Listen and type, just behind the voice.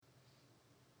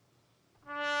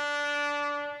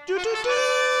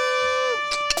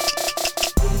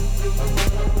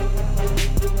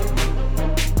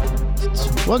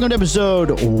Welcome to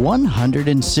episode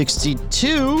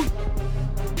 162,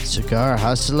 Cigar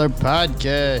Hustler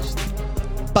Podcast.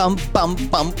 Bum, bum,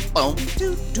 bum, bum.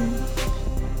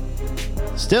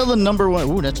 Still the number one.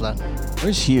 Ooh, that's loud.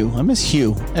 Where's Hugh? I miss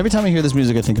Hugh. Every time I hear this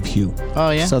music, I think of Hugh. Oh,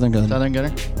 yeah? Southern Gunner. Southern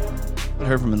Gunner. I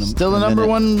heard from him. Still the number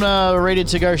one rated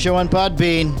cigar show on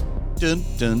Podbean. Dun,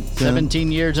 dun, dun.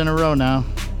 17 years in a row now.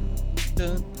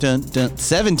 Dun, dun, dun.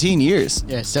 17 years.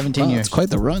 Yeah, 17 years. It's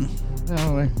quite the run.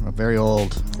 Oh, we're very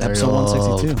old. Very Episode old.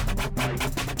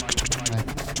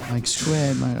 162. Mike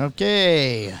Squid.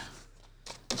 Okay.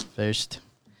 First.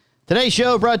 Today's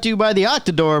show brought to you by the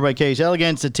Octador by Case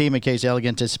Elegance. The team at Case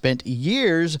Elegance has spent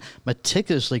years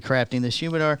meticulously crafting this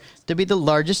humidor to be the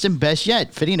largest and best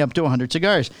yet, fitting up to 100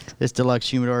 cigars. This deluxe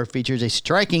humidor features a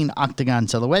striking octagon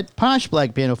silhouette, posh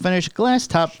black piano finish, glass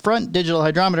top, front digital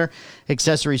hydrometer,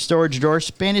 accessory storage door,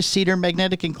 Spanish cedar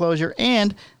magnetic enclosure,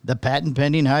 and the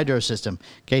patent-pending hydro system.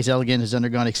 Case Elegance has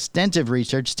undergone extensive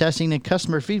research, testing, and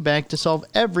customer feedback to solve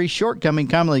every shortcoming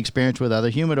commonly experienced with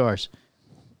other humidors.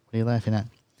 What are you laughing at?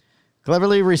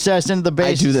 Cleverly recessed into the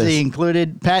base is the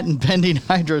included patent-pending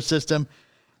hydro system,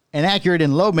 an accurate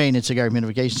and low-maintenance cigar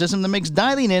humidification system that makes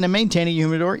dialing in and maintaining your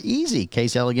humidor easy.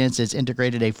 Case Elegance has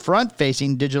integrated a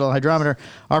front-facing digital hydrometer,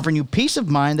 offering you peace of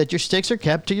mind that your sticks are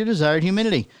kept to your desired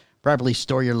humidity. Properly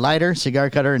store your lighter,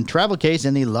 cigar cutter, and travel case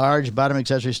in the large bottom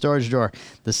accessory storage drawer.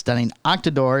 The stunning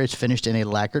Octador is finished in a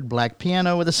lacquered black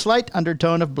piano with a slight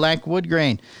undertone of black wood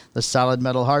grain. The solid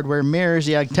metal hardware mirrors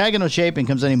the octagonal shape and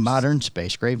comes in a modern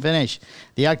space gray finish.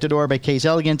 The Octador by Case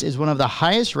Elegance is one of the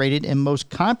highest rated and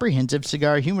most comprehensive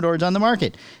cigar humidors on the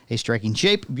market. A striking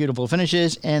shape, beautiful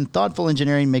finishes, and thoughtful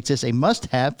engineering makes this a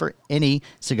must-have for any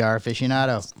cigar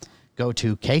aficionado. Go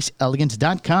to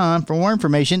caseelegance.com for more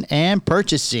information and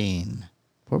purchasing.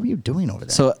 What were you doing over there?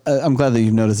 So I'm glad that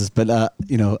you've noticed this, but I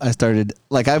started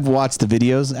I've watched the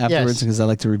videos afterwards because I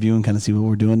like to review and kind of see what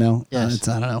we're doing now. Yes. It's,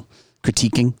 I don't know,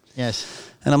 critiquing. Yes.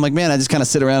 And I'm like, man, I just kind of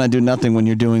sit around and do nothing when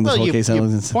you're doing this whole Case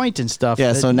Elegance. Point and stuff.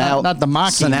 Yeah, so now not the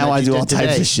mocking. So now I do all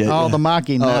types of shit. All the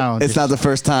mocking now. It's not the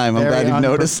first time. I'm glad you've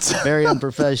noticed. Very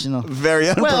unprofessional.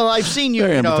 Well, I've seen you,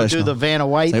 do the Vanna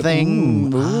White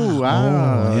thing.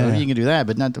 Yeah. You can do that,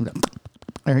 but not.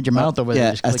 I heard your mouth over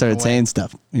there. Yeah, I started saying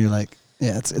stuff. You're like,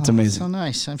 yeah, it's amazing. So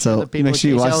nice. I'm sure that people make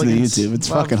sure you watch the YouTube. It's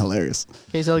love, fucking hilarious.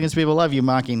 Case Elegance people love you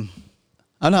mocking.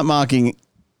 I'm not mocking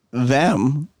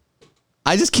them.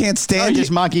 I just can't stand You're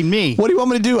just mocking me. What do you want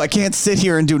me to do? I can't sit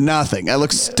here and do nothing. I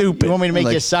look stupid. You want me to make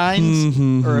you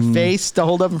signs or a face to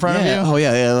hold up in front of you? Oh,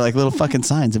 yeah, like little fucking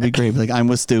signs. It'd be great. Like, I'm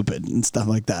with stupid and stuff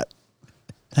like that.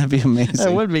 That'd be amazing.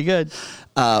 That would be good.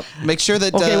 Make sure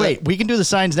that... Okay, wait. We can do the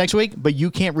signs next week, but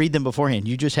you can't read them beforehand.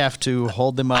 You just have to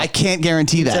hold them up. I can't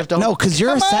guarantee that. No, because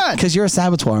you're a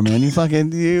saboteur, man. You're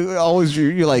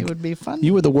like... It would be fun.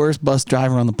 You were the worst bus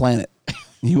driver on the planet.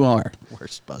 You are.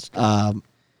 Worst bus driver.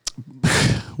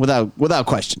 Without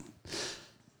question.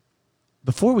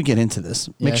 Before we get into this,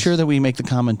 make sure that we make the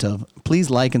comment of please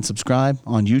like and subscribe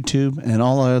on YouTube and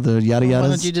all other yada yadas. Why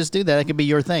don't you just do that? That could be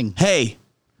your thing. Hey,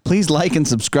 please like and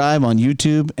subscribe on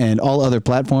YouTube and all other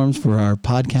platforms for our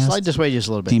podcast. Slide this way just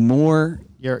a little bit. The more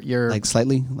your like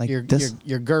slightly like this.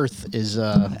 Your girth is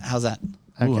how's that?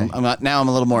 Okay. Ooh, I'm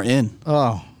a little more in.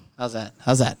 Oh, how's that?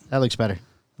 That looks better.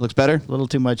 Looks better. A little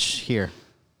too much here.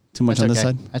 Too much on this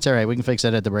side. That's all right. We can fix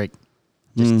that at the break.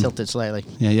 Just tilt it slightly.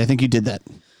 Yeah, I think you did that.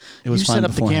 It was fine set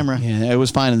up before. the camera. Yeah, it was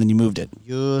fine, and then you moved it.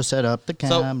 You set up the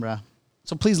camera.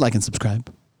 So please like and subscribe.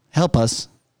 Help us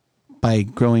by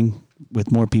growing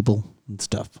with more people and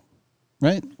stuff.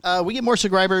 Right? We get more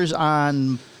subscribers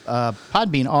on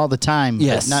Podbean all the time.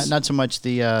 Yes. Not so much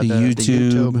the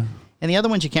YouTube. And the other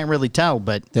ones you can't really tell,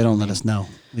 but... They don't let us know.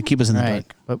 They keep us in the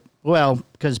dark. But,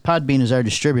 because Podbean is our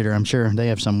distributor, I'm sure they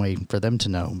have some way for them to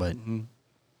know, but...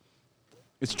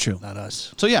 It's true. Not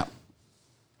us. So, yeah.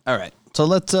 All right. So,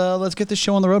 let's get this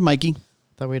show on the road, Mikey.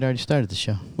 Thought we'd already started the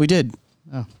show. We did.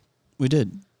 Oh. We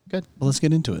did. Good. Well, let's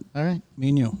get into it. All right. Me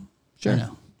and you. Sure.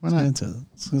 Now. Why Let's not? get into it.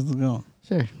 Let's get going.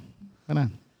 Sure. Why not?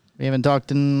 We haven't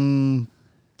talked in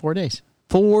 4 days.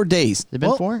 4 days. Has it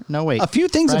been 4? No, wait. A few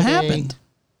things have Friday. happened.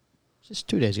 Just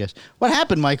 2 days, guys. What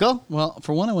happened, Michael? Well,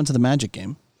 for one, I went to the Magic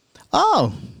game.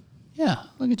 Oh. Yeah.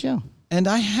 Look at you. And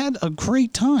I had a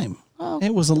great time. Oh,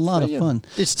 it was a lot of fun.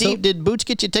 Did Boots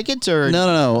get you tickets or?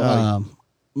 No. Oh.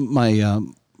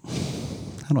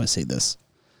 How do I say this?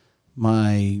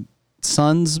 My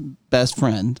son's best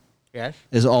friend Yes.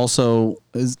 is also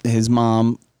his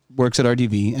mom works at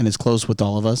RDV and is close with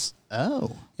all of us.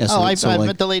 Oh. Yeah, so- I've like-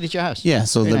 met the lady at your house. Yeah,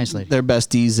 so Very nice lady. they're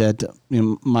besties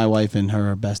my wife and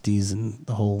her are besties and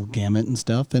the whole gamut and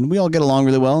stuff. And we all get along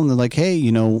really well. And they're like, hey,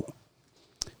 you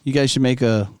guys should make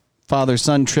a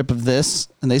father-son trip of this.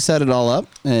 And they set it all up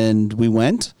and we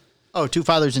went. Oh, 2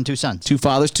 fathers and 2 sons. 2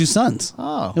 fathers, 2 sons.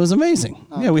 Oh. It was amazing.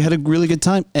 Yeah, we had a really good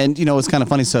time. And, it's kind of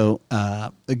funny. So,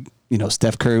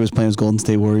 Steph Curry was playing with Golden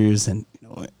State Warriors and,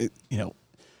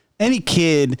 any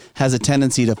kid has a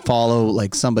tendency to follow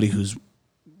like somebody who's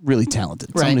really talented,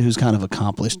 somebody who's kind of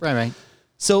accomplished. Right.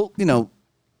 So,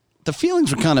 the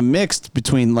feelings were kind of mixed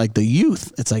between like the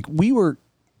youth. It's like we're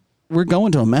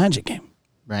going to a Magic game.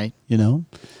 Right.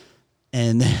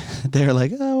 And they're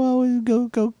like, oh, well,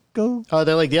 go. Oh,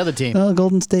 they're like the other team. Oh,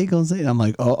 Golden State. And I'm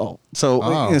like, oh.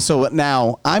 So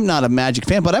now I'm not a Magic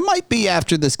fan, but I might be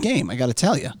after this game. I got to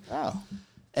tell you. Oh.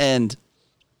 And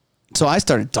so I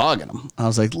started dogging them. I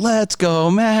was like, let's go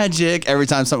Magic. Every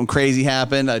time something crazy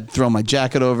happened, I'd throw my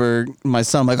jacket over my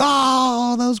son. I'm like,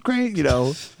 oh, that was great.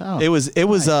 Oh, it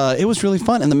was really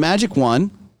fun. And the Magic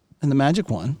won.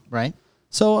 Right.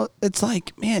 So it's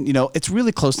like, man, it's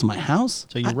really close to my house.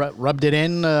 So you rubbed it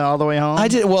in all the way home? I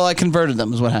did. Well, I converted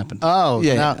them is what happened. Oh,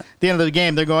 yeah. Now, at the end of the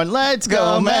game, they're going, let's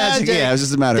go Magic. Yeah, it was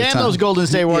just a matter of time. Damn those Golden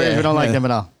State Warriors. We don't like them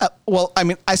at all. Well, I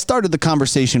mean, I started the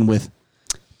conversation with,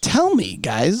 tell me,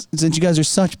 guys, since you guys are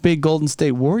such big Golden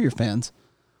State Warrior fans,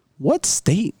 what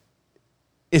state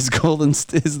is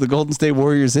the Golden State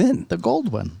Warriors in? The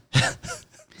gold one.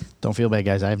 Don't feel bad,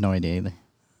 guys. I have no idea either.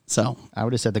 So I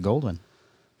would have said the gold one.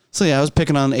 So yeah, I was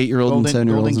picking on 8-year-old and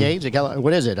 7-year-olds. Golden Gate?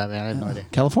 What is it? I mean, I have no idea.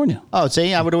 California. Oh,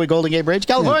 see, I would do a Golden Gate Bridge,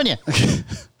 California. Yeah.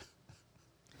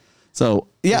 So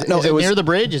yeah, is it near the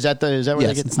bridge? Is that where yes,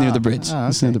 they get? It's near the bridge. Oh, okay.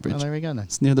 It's near the bridge. Well, there we go then.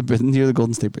 It's near the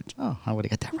Golden State Bridge. Oh, I would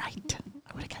have got that right.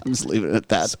 I'm just leaving it at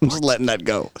that. I'm just letting that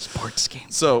go. Sports game.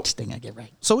 So Next thing I get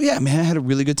right. So yeah, man, I had a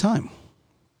really good time.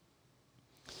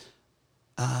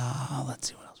 Let's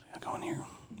see what else we got going here.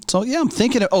 So yeah, I'm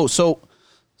thinking of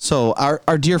So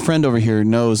our dear friend over here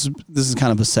knows, this is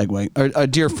kind of a segue. Our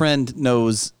dear friend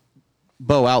knows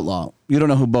Bo Outlaw. You don't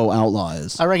know who Bo Outlaw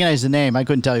is. I recognize the name. I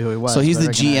couldn't tell you who he was. So he's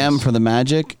the GM for the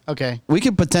Magic. Okay. We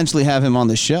could potentially have him on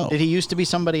the show. Did he used to be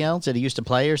somebody else? Did he used to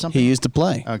play or something? He used to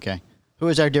play. Okay. Who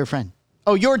is our dear friend?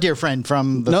 Oh, your dear friend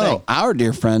from the thing. No, our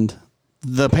dear friend,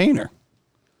 the painter.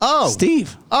 Oh.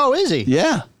 Steve. Oh, is he?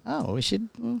 Yeah. Oh, we can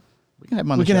have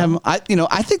him on the show. We can have him.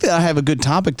 I think that I have a good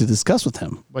topic to discuss with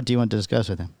him. What do you want to discuss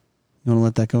with him? You want to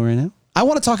let that go right now? I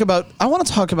want to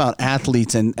talk about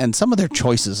athletes and some of their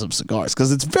choices of cigars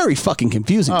because it's very fucking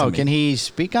confusing to me. Oh, can he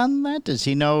speak on that? Does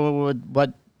he know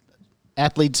what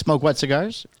athletes smoke what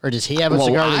cigars? Or does he have a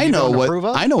cigar that you don't approve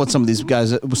of? I know what some of these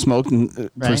guys smoke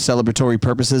for celebratory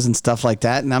purposes and stuff like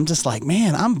that. And I'm just like,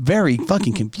 man, I'm very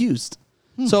fucking confused.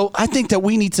 So I think that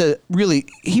we need to really,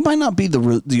 he might not be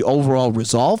the overall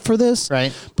resolve for this,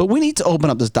 right? But we need to open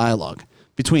up this dialogue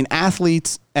between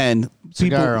athletes and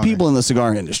people in the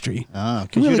cigar industry. Oh,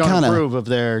 because you don't approve of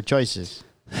their choices.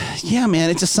 Yeah,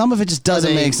 man. Some of it just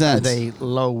doesn't make sense. Are they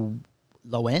low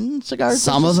end cigars?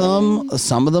 Some of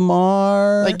them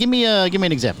are. Like, give me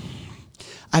an example.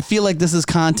 I feel like this is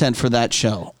content for that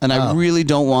show, and I really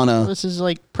don't want to. This is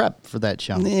like prep for that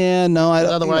show. Yeah, no.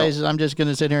 Otherwise, I'm just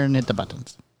gonna sit here and hit the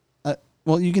buttons.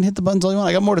 Well, you can hit the buttons all you want.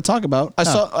 I got more to talk about.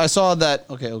 I saw that.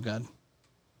 Okay. Oh God.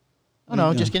 Oh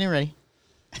no, just getting ready.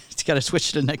 It's got to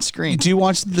switch to the next screen. Do you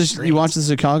watch this? You watch the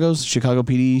Chicago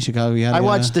PD, Chicago? I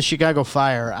watched the Chicago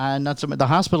Fire. Not so much. The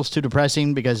hospital's too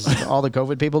depressing because all the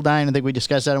COVID people dying. I think we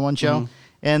discussed that in one show.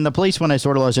 And the police one, I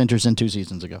sort of lost interest in 2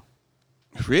 seasons ago.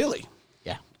 Really?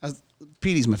 Yeah.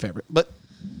 PD's my favorite, but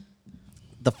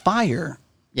the Fire.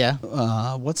 Yeah.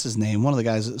 What's his name? One of the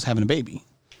guys was having a baby,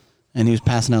 and he was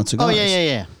passing out cigars. Oh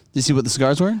yeah. Did you see what the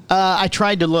cigars were? I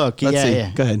tried to look. Let's see.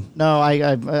 Yeah. Go ahead. No,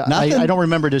 I don't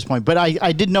remember at this point, but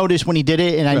I did notice when he did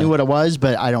it, and I knew what it was,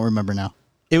 but I don't remember now.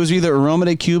 It was either Aroma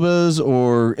de Cubas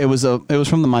or it was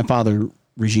from the My Father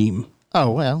regime.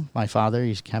 Oh well, my father,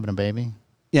 he's having a baby.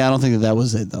 Yeah, I don't think that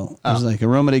was it though. It was like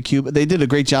Aroma de Cuba. They did a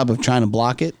great job of trying to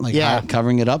block it,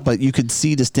 covering it up, but you could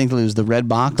see distinctly it was the red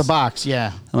box. The box,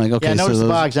 yeah. I'm like, okay, I noticed the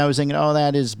box. I was thinking,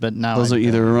 that is, but now those are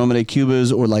either Aroma de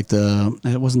Cubas or like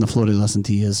it wasn't the Flor de las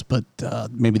Antillas, but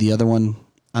maybe the other one,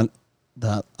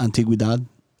 the Antigüedad.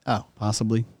 Oh,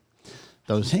 possibly.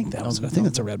 I think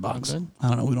that's a red box. I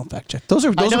don't know. We don't fact check. Those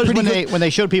are pretty good. When they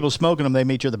showed people smoking them, they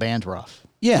made sure the bands were off.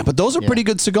 Yeah, but those are pretty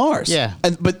good cigars. Yeah.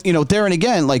 But there and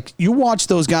again, like you watch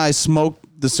those guys smoke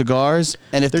the cigars,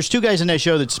 and if there's 2 guys in that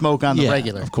show that smoke on the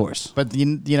regular, of course. But you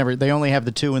never. They only have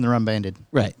the 2 when they're unbanded.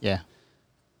 Right. Yeah.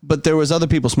 But there was other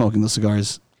people smoking the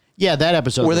cigars. Yeah, that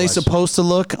episode. Were they supposed to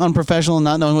look unprofessional and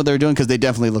not knowing what they were doing? Because they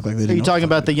definitely look like they didn't. Are you talking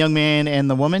about the young man and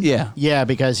the woman? Yeah. Yeah,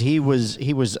 because he was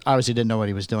obviously didn't know what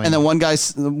he was doing. And then one guy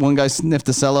sniffed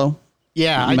the cello.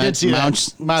 Yeah, I did see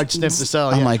that. Mouch sniffed the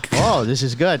cell. I'm like, oh, this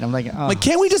is good. I'm like, oh. Like,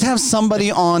 can't we just have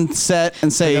somebody on set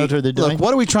and say, look,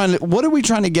 what are we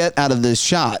trying to get out of this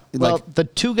shot? Well, like, the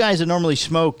two guys that normally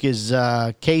smoke is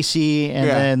Casey and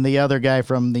then the other guy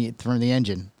from the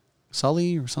engine.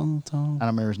 Sully or something? I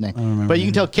don't remember his name. But you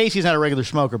can tell Casey's not a regular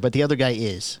smoker, but the other guy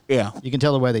is. Yeah. You can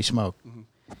tell the way they smoke.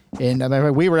 Mm-hmm. And I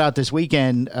remember we were out this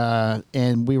weekend,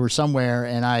 and we were somewhere,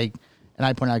 and I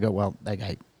pointed out, I go, well, that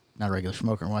guy, not a regular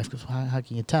smoker. And my wife goes, well, how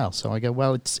can you tell? So I go,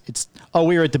 well,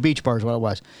 we were at the beach bar is what it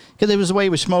was. Because it was the way he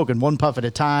was smoking, one puff at a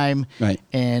time. Right.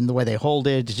 And the way they hold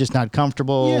it, it's just not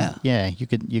comfortable. Yeah. Yeah, you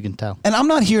can tell. And I'm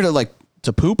not here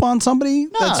to poop on somebody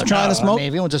that's trying to smoke. I mean,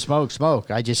 if he wants to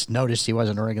smoke. I just noticed he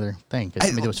wasn't a regular thing.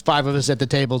 'Cause, there was 5 of us at the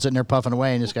table sitting there puffing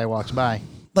away, and this guy walks by.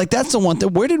 Like, that's the one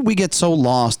thing. Where did we get so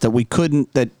lost that we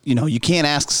couldn't, you can't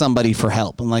ask somebody for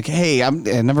help? I'm like, hey, I've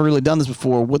never really done this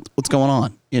before. What's going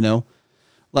on?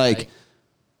 Like,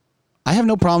 I have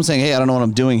no problem saying, hey, I don't know what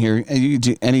I'm doing here.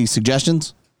 Any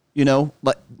suggestions?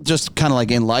 Like, just kind of like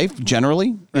in life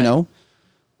generally,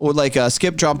 or like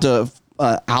Skip dropped a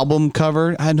album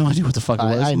cover. I had no idea what the fuck it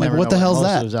was. I'm like, what the hell's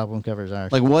that? Those album covers are.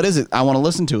 Like, what is it? I want to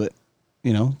listen to it.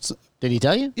 So, did he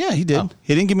tell you? Yeah, he did. Oh.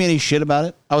 He didn't give me any shit about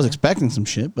it. I was expecting some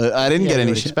shit, but I didn't get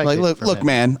any shit. Like, look,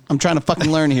 man, I'm trying to fucking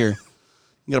learn here.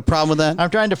 You got a problem with that? I'm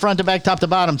trying to front to back, top to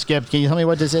bottom, Skip. Can you tell me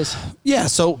what this is? Yeah,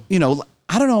 so,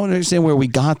 I don't understand where we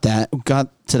got to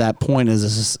that point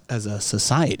as a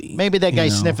society. Maybe that guy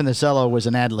sniffing the cello was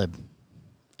an ad lib.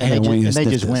 And they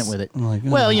just went with it. Like,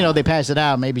 well, they pass it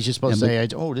out. Maybe you're supposed to say,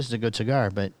 oh, this is a good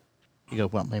cigar. But you go,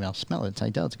 well, maybe I'll smell it. It's how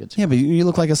you tell it's a good cigar. Yeah, but you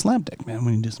look like a slap dick, man,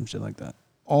 when you do some shit like that.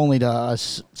 Only to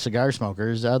us cigar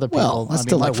smokers. Other people,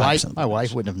 my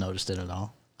wife wouldn't have noticed it at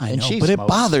all. I know, but it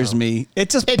bothers me. It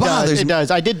just bothers me. It does.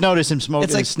 I did notice him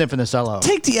smoking, sniffing the cello.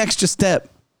 Take the extra step.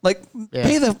 Like,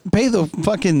 pay the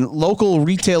fucking local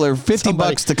retailer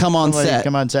 $50 to come on set.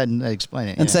 Come on set and explain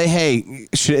it. And say, hey,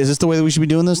 is this the way that we should be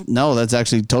doing this? No, that's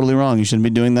actually totally wrong. You shouldn't be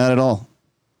doing that at all.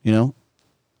 You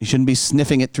shouldn't be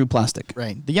sniffing it through plastic.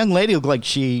 Right. The young lady looked like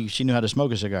she knew how to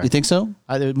smoke a cigar. You think so?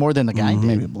 More than the guy did.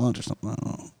 Maybe a blunt or something. I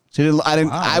don't know. She didn't. I didn't.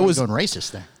 Wow, I was going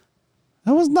racist there.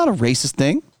 That was not a racist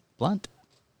thing. Blunt.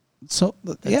 So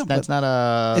that's not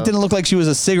a. It didn't look like she was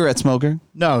a cigarette smoker.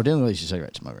 No, it didn't look like she was a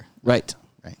cigarette smoker. Right.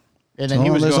 And then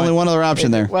there's only one other option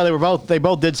there. Well, they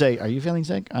both did say, "Are you feeling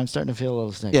sick?" I'm starting to feel a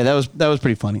little sick. Yeah, that was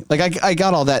pretty funny. Like I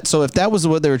got all that. So if that was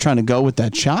what they were trying to go with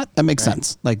that shot, that makes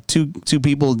sense. Like two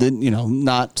people didn't,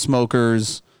 not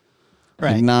smokers,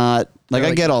 right? Like not like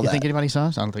I get all that. You think anybody saw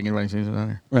us? I don't think anybody sees it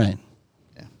either. Right.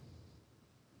 Yeah.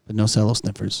 But no cello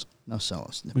sniffers. No cello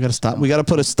sniffers. We got to stop. We got to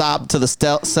put a stop to the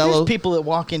cello. There's people that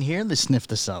walk in here and they sniff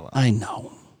the cello. I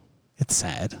know. It's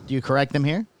sad. Do you correct them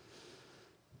here?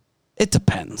 It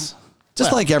depends.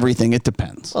 Just like everything, it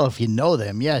depends. Well, if you know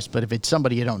them, yes. But if it's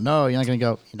somebody you don't know, you're not going to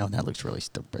go, that looks really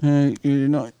stupid.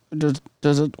 What does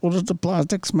the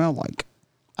plastic smell like?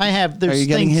 Are you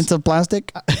getting hints of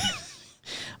plastic?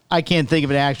 I can't think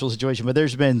of an actual situation, but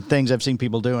there's been things I've seen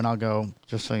people do, and I'll go,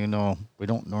 just so you know, we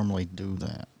don't normally do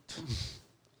that.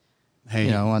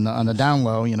 Hey. On the down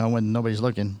low, when nobody's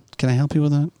looking. Can I help you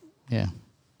with that? Yeah.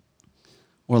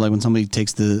 Or like when somebody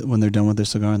when they're done with their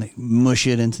cigar and they mush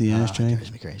it into the ashtray. It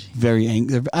drives me crazy. Very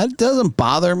angry. It doesn't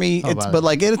bother me. But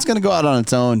it's going to go out on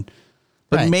its own.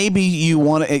 But maybe you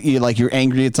want to, you're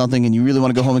angry at something and you really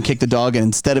want to go home and kick the dog. And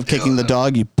instead of kicking the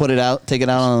dog, you take it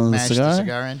out on the cigar. Smash the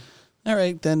cigar in. All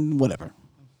right, then whatever.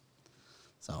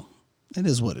 So it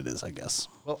is what it is, I guess.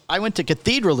 Well, I went to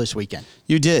Cathedral this weekend.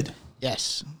 You did?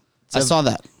 Yes. I saw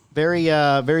that. Very,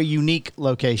 very unique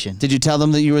location. Did you tell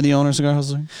them that you were the owner, Cigar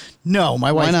Hustler? No,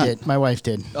 my wife did. My wife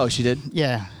did. Oh, she did?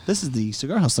 Yeah. This is the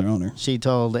Cigar Hustler owner. She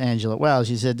told Angela. Well,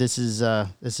 she said this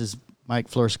is Mike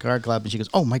Flores Cigar Club, and she goes,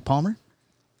 "Oh, Mike Palmer."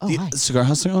 Oh, the hi. Cigar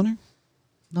Hustler owner?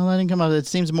 No, that didn't come out. It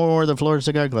seems more the Florida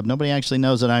Cigar Club. Nobody actually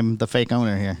knows that I'm the fake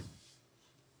owner here.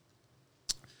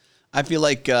 I feel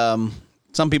like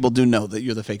some people do know that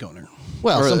you're the fake owner.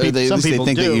 Well, some people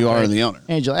think do, that you are the owner.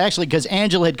 Angela, actually, because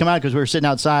Angela had come out because we were sitting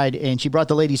outside, and she brought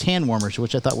the ladies hand warmers,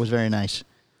 which I thought was very nice.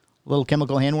 Little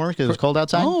chemical hand warmers because it was cold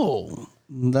outside. Oh,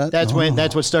 that's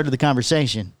what started the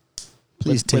conversation.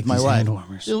 Please take with my these wife. hand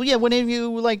warmers. So, yeah, whenever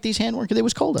you like these hand warmers, because it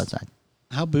was cold outside.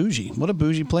 How bougie! What a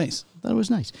bougie place. That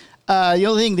was nice.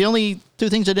 The only two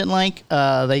things I didn't like,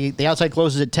 the outside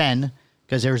closes at 10.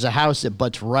 Because there was a house that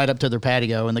butts right up to their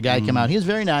patio, and the guy came out. He was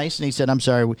very nice, and he said, "I'm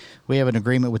sorry, we have an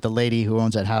agreement with the lady who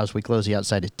owns that house. We close the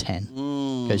outside at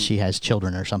 10 because she has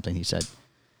children or something." He said,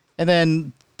 and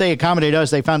then they accommodate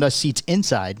us. They found us seats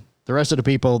inside. The rest of the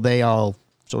people, they all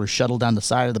sort of shuttle down the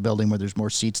side of the building where there's more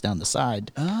seats down the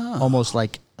side. Oh. Almost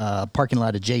like parking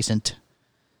lot adjacent.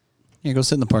 Yeah, go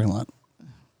sit in the parking lot.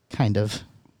 Kind of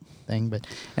thing.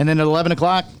 And then at 11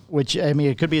 o'clock, which, I mean,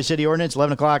 it could be a city ordinance,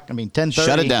 11 o'clock, I mean, 10:30.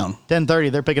 Shut it down.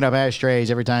 10:30, they're picking up ashtrays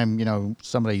every time,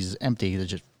 somebody's empty. They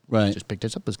just pick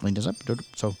this up, let's clean this up.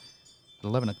 So, at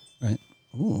 11 o'clock. Right.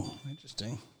 Ooh,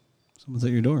 interesting. Someone's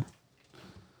at your door.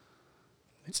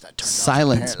 It's not turned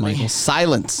Silence, off, Michael.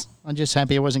 Silence. I'm just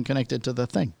happy it wasn't connected to the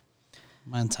thing.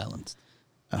 Mine's silenced.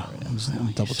 Oh,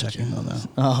 I'm double checking on that.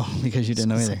 Oh, because you didn't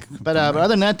know either. But other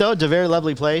than that, though, it's a very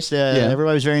lovely place.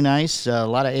 Everybody was very nice. A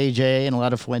lot of AJ and a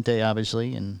lot of Fuente,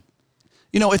 obviously. And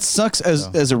it sucks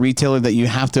as a retailer that you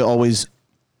have to always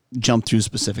jump through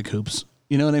specific hoops.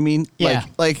 You know what I mean? Yeah.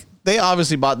 Like they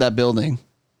obviously bought that building,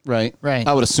 right? Right.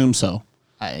 I would assume so.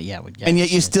 Yeah, I would guess. And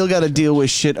yet you still got to deal with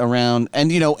shit around.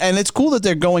 And, and it's cool that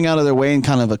they're going out of their way and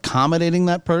kind of accommodating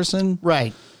that person.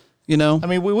 Right. I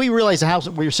mean, we realized the house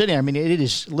we were sitting in, I mean, it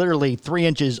is literally 3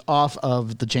 inches off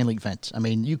of the chain link fence. I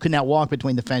mean, you could not walk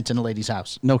between the fence and the lady's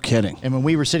house. No kidding. And when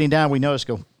we were sitting down, we noticed,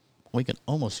 we could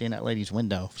almost see in that lady's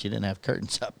window if she didn't have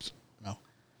curtains up. I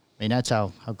mean, that's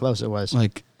how close it was.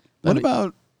 Like, what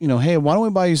about, hey, why don't we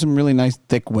buy you some really nice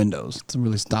thick windows to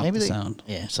really stop the sound?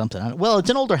 Yeah, something. Well, it's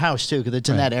an older house, too, because it's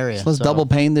in that area. So let's double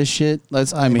pane this shit. Might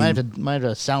have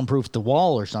to soundproof the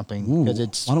wall or something. Because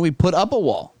it's. Why don't we put up a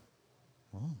wall?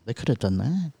 They could have done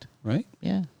that. Right?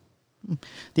 Yeah.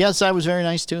 The outside was very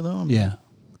nice, too, though. Yeah.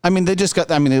 I mean, they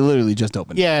literally just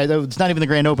opened. Yeah, it's not even the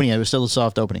grand opening yet. It was still a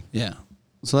soft opening. Yeah.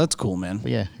 So that's cool, man.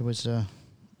 But yeah, it was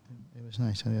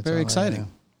nice. Very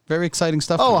exciting. Very exciting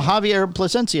stuff. Oh, Javier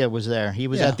Placencia was there. He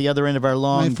was at the other end of our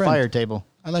long fire table.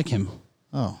 I like him.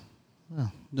 Oh.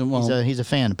 Well, he's a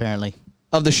fan, apparently.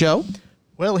 Of the show?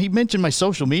 Well, he mentioned my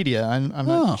social media. I'm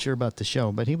not sure about the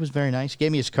show, but he was very nice. He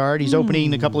gave me his card. He's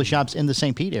opening a couple of shops in the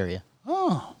St. Pete area.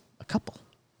 Oh. A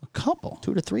couple.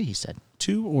 2 to 3, he said.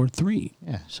 2 or 3.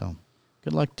 Yeah, so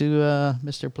good luck to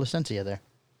Mr. Placencia there.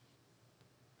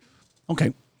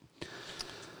 Okay.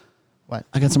 What?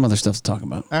 I got some other stuff to talk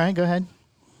about. All right, go ahead.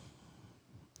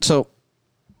 So,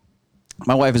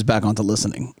 my wife is back onto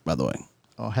listening, by the way.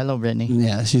 Oh, hello, Brittany.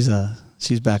 Yeah, she's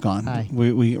back on. Hi.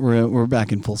 We're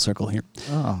back in full circle here.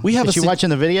 Oh. Is she watching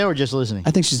the video or just listening?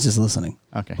 I think she's just listening.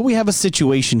 Okay. But we have a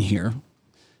situation here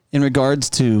in regards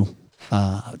to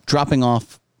dropping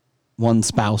off one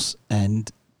spouse and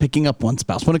picking up one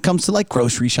spouse when it comes to like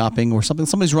grocery shopping or something.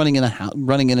 Somebody's running in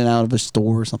and out of a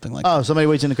store or something like that. Oh, somebody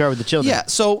waits in the car with the children. Yeah.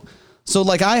 So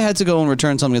like I had to go and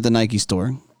return something at the Nike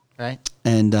store. Right.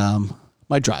 And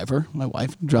my driver, my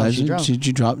wife, drives.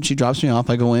 She drops me off.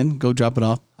 I go drop it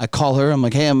off. I call her. I'm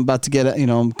like, hey, I'm about to get it.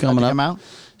 I'm coming up. Come out.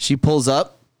 She pulls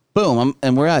up. Boom.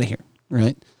 And we're out of here.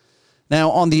 Right.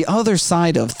 Now, on the other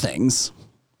side of things,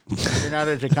 you're not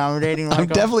as accommodating. I'm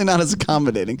definitely not as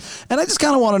accommodating, and I just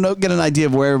kind of want to get an idea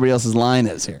of where everybody else's line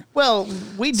is here. Well,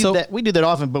 we do that. We do that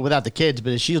often, but without the kids.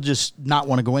 But she'll just not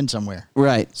want to go in somewhere.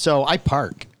 Right. So I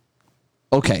park.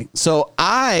 Okay. So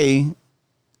I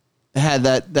had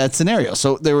that scenario.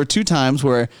 So there were 2 times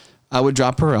where I would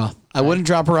drop her off. I wouldn't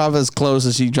drop her off as close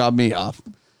as she dropped me off.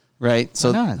 Right.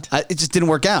 So it just didn't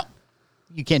work out.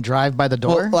 You can't drive by the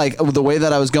door? Well, like the way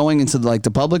that I was going into like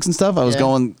the Publix and stuff, I was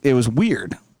going, it was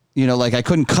weird. Like I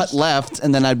couldn't cut left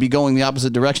and then I'd be going the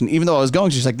opposite direction. Even though I was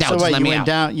going, she's like, no, so just let me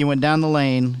out. You went down the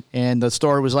lane and the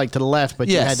store was like to the left, but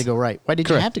you had to go right. Why did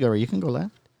you have to go right? You can go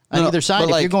left. On either side.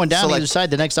 If you're going down the other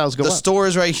side, the next aisles go up. The store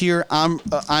is right here. I'm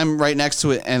right next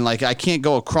to it. And like I can't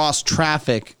go across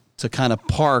traffic to kind of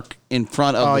park in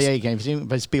front of yeah, you can.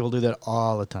 But people do that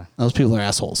all the time. Those people are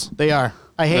assholes. They are.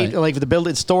 I hate like the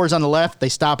building stores on the left. They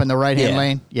stop in the right hand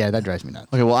lane. Yeah, that drives me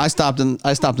nuts. Okay, well I stopped in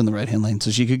the right hand lane so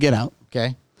she could get out.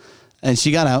 Okay, and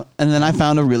she got out, and then I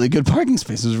found a really good parking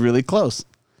space. It was really close,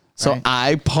 so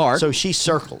I parked. So she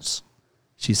circles.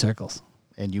 She circles,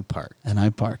 and you park, and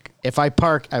I park. If I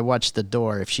park, I watch the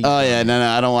door. If she, no, I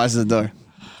don't watch the door.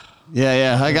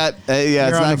 Yeah, I got you're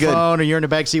it's on not the good. phone or you're in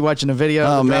the backseat watching a video.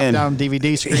 Oh man, drop down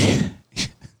DVD screen.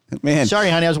 Man, sorry,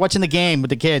 honey, I was watching the game with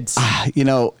the kids.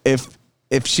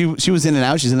 If she was in and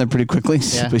out, she's in there pretty quickly.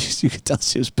 Yeah. But you could tell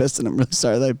she was pissed, and I'm really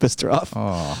sorry that I pissed her off.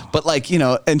 Oh. But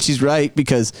and she's right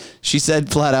because she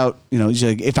said flat out, she's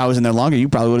like, if I was in there longer, you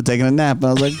probably would have taken a nap. And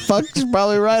I was like, fuck, she's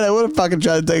probably right. I would have fucking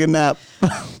tried to take a nap.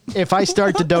 If I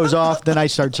start to doze off, then I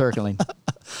start circling.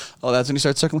 Oh, that's when you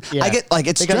start circling? Yeah. I get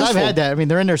it's because stressful. I've had that. I mean,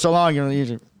 they're in there so long,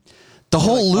 usually. The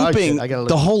whole looping,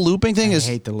 the whole looping thing is,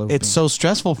 hate the looping. It's so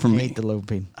stressful for me. I hate the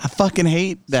looping. I fucking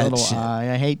hate that shit.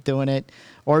 I hate doing it.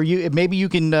 Or maybe you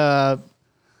can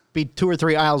be 2 or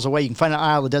 3 aisles away. You can find an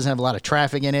aisle that doesn't have a lot of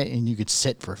traffic in it, and you could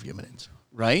sit for a few minutes.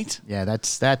 Right? Yeah,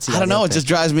 that's. I don't know. It just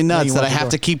drives me nuts that I have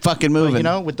to keep fucking moving. But, you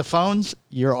know, with the phones,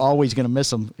 you're always going to miss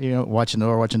them. You know, watching the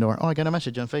door. Oh, I got a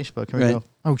message on Facebook. Here we go.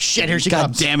 Oh, shit, here she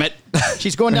comes. God damn it.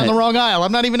 She's going down the wrong aisle.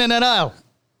 I'm not even in that aisle.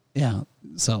 Yeah.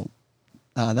 So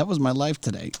that was my life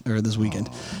today, or this weekend.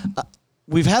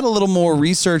 We've had a little more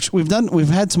research. We've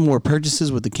had some more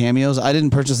purchases with the cameos. I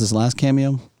didn't purchase this last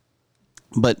cameo,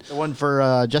 but the one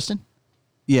for Justin.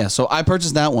 Yeah, so I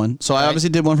purchased that one. So I obviously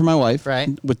did one for my wife,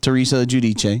 with Teresa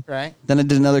Giudice. Right. Then I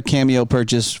did another cameo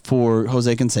purchase for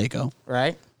Jose Canseco.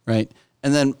 Right. Right.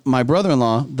 And then my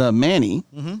brother-in-law, the Manny,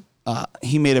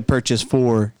 he made a purchase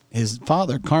for his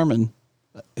father, Carmen,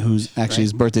 who's actually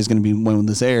his birthday is going to be when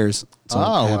this airs. So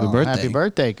happy birthday! Happy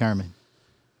birthday, Carmen.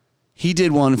 He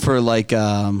did one for like.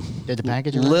 Did the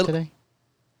package arrive today?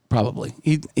 Probably.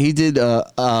 He did.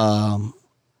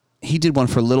 He did one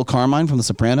for Little Carmine from The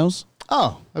Sopranos.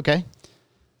 Oh, okay.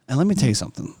 And let me tell you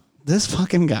something. This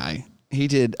fucking guy, he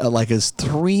did like his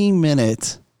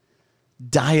 3-minute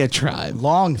diatribe.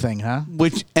 Long thing, huh?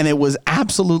 And it was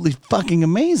absolutely fucking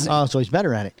amazing. Oh, so he's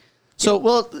better at it. So,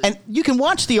 well, and you can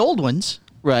watch the old ones.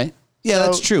 Right. Yeah,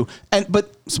 that's true.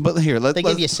 But here, they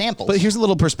give you samples. But here's a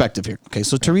little perspective here. Okay,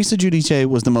 so Teresa Giudice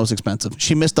was the most expensive.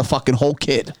 She missed a fucking whole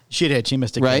kid. She did. She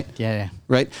missed a kid. Yeah.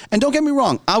 Right. And don't get me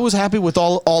wrong, I was happy with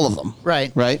all of them.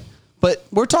 Right. Right. But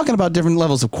we're talking about different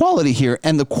levels of quality here,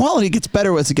 and the quality gets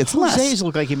better as it gets less. Jose's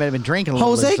looked like he might have been drinking a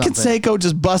little bit. Jose Canseco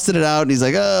just busted it out, and he's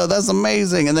like, "Oh, that's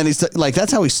amazing!" And then he's like,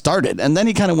 "That's how he started." And then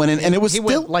he kind of went in, and it was still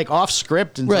went like off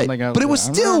script and something. But it was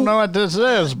still. I don't know what this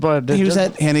is, but he was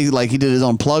at, and he did his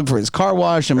own plug for his car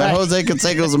wash, and Jose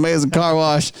Canseco's amazing car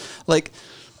wash, like.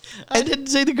 I didn't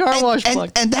say the car wash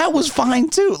plug, and that was fine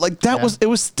too. Like that was, it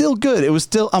was still good. It was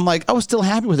still. I was still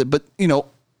happy with it, but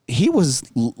he was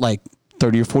like.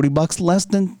 $30 or $40 less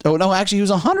than. Oh no, actually, he was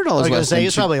 $100 less. He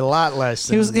was probably a lot less.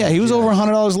 He was over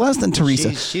 $100 less than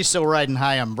Teresa. She's still riding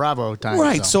high on Bravo time.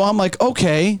 Right. So I'm like,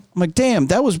 okay. I'm like, damn,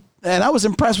 that was. And I was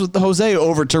impressed with Jose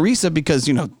over Teresa because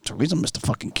Teresa missed a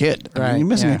fucking kid. I mean, you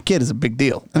missing a kid is a big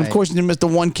deal. And of course, you missed the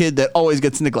one kid that always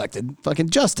gets neglected.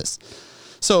 Fucking Justice.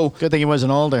 So good thing he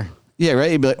wasn't older. Yeah,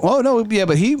 right. He'd be like, "Oh no, yeah,"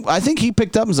 but I think he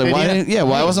picked up and said,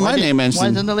 "Why wasn't my name mentioned? Why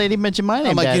didn't the lady mention my name?"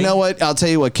 I'm like, Daddy? You know what? I'll tell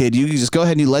you what, kid. You just go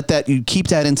ahead and you keep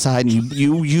that inside, and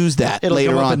you use that It'll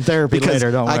later come up on in therapy because later.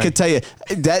 Don't worry. I could tell you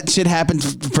that shit happened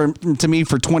to me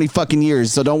for 20 fucking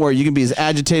years. So don't worry. You can be as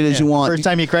agitated as you want. First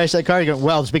time you crash that car, you go,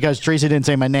 "Well, it's because Teresa didn't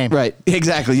say my name." Right.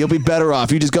 Exactly. You'll be better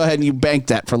off. You just go ahead and you bank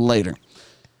that for later.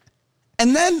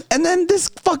 And then this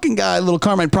fucking guy, Little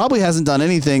Carmine, probably hasn't done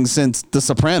anything since The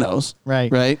Sopranos.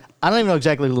 Right. Right. I don't even know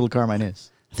exactly who Little Carmine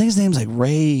is. I think his name's like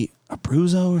Ray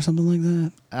Abruzzo or something like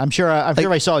that. I'm sure. If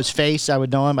I saw his face, I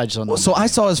would know him. I just don't know. So I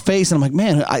saw his face, and I'm like,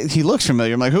 man, he looks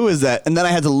familiar. I'm like, who is that? And then I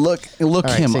had to look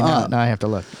him up. Now I have to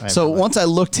look. Once I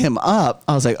looked him up,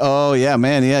 I was like, oh yeah,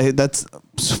 man, yeah, that's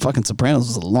fucking Sopranos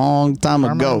was a long time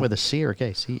ago. With a C or a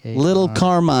K? C-A-R. Little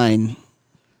Carmine.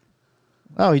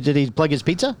 Oh, did he plug his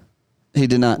pizza? He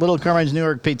did not. Little Carmine's New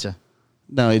York Pizza.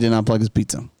 No, he did not plug his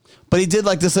pizza. But he did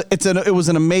like this. It was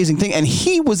an amazing thing, and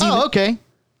he was even. Oh, okay.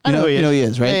 I know who he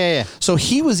is, right? Yeah. So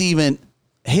he was even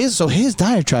his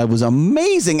diatribe was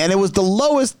amazing, and it was the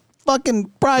lowest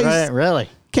fucking price. Right, really?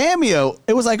 Cameo.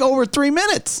 It was like over 3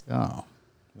 minutes. Oh,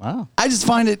 wow. I just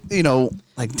find it,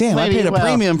 like damn. I paid a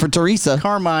premium for Teresa.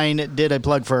 Carmine did a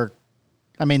plug for.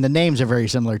 I mean, the names are very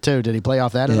similar too. Did he play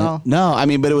off that at all? No, I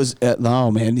mean, but it was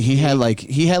no, man. He had like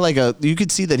you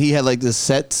could see that he had like this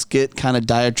set skit kind of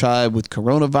diatribe with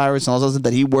coronavirus and all those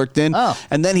that he worked in. Oh.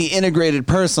 And then he integrated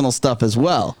personal stuff as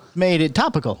well. Made it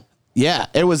topical. Yeah,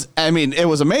 it was. I mean, it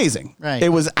was amazing. Right. It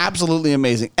was absolutely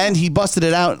amazing, and he busted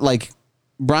it out like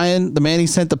Brian, the man he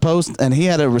sent the post, and he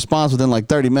had a response within like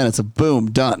 30 minutes of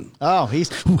boom, done. Oh,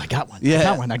 I got one.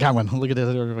 Yeah, I got one. Look at this.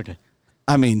 Okay.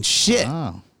 I mean, shit.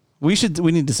 Oh. We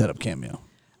need to set up Cameo.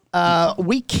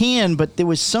 We can, but there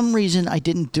was some reason I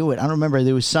didn't do it. I don't remember.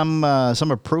 There was some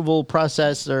approval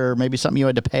process, or maybe something you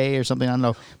had to pay, or something. I don't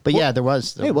know. But yeah, there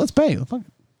was. Hey, let's pay. Fuck.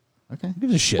 Okay. Give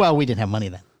us a shit. Well, we didn't have money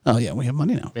then. Oh yeah, we have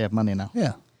money now. We have money now.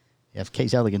 Yeah. You have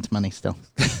Case Elegant's money still.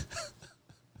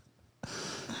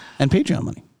 And Patreon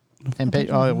money. And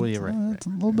well, you're right. It's a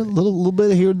little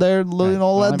bit here, there,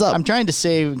 all adds up. I'm trying to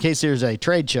save in case there's a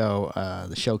trade show.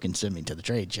 The show can send me to the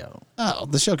trade show. Oh,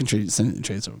 the show can send it to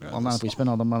trade show. Well, not if we spend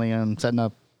all the money on setting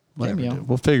up. Whatever.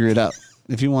 We'll figure it out.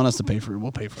 If you want us to pay for it,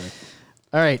 we'll pay for it.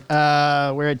 All right.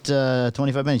 We're at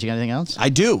 25 minutes. You got anything else? I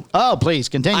do. Oh, please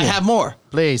continue. I have more.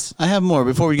 Please. I have more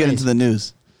before we get into the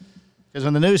news. Because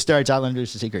when the news starts, I'll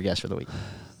introduce the secret guest for the week.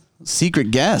 Secret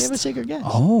guest? We have a secret guest.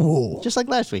 Oh. Just like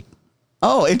last week.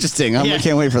 Oh, interesting. I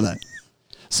can't wait for that.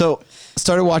 So,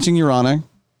 started watching Your Honor.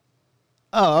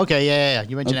 Oh, okay. Yeah.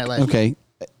 You mentioned that last week. Okay.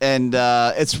 And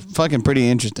it's fucking pretty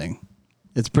interesting.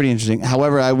 It's pretty interesting.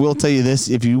 However, I will tell you this.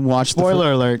 If you watch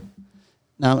Spoiler alert.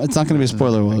 No, it's not going to be a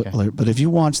spoiler alert. But if you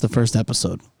watch the first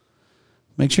episode,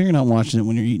 make sure you're not watching it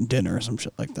when you're eating dinner or some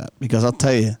shit like that. Because I'll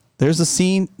tell you, there's a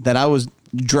scene that I was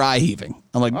dry heaving.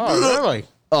 I'm like, oh, really?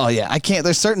 Oh, yeah. I can't.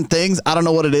 There's certain things, I don't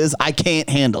know what it is, I can't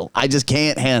handle. I just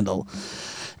can't handle.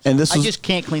 And this I just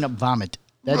can't clean up vomit.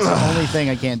 That's the only thing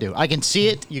I can't do. I can see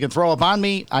it. You can throw up on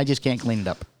me. I just can't clean it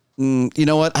up. You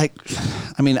know what? I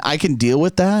mean, I can deal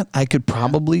with that. I could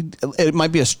probably. It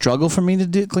might be a struggle for me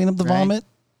to clean up the vomit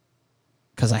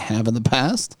because I have in the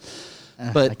past.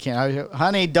 But I can't.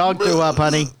 Honey, dog threw up.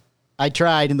 Honey, I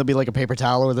tried, and there'll be like a paper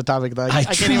towel over the top of the. I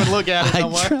can't even look at it no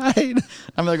more. I tried.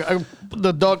 I'm like,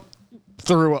 the dog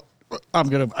threw up. I'm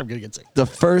gonna get sick. The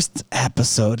first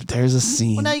episode, there's a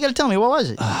scene. Well, now you got to tell me what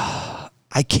was it.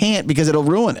 I can't because it'll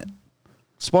ruin it.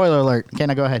 Spoiler alert. Can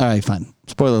I go ahead? All right, fine.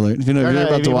 Spoiler alert. If you're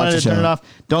about to watch the show, turn it off.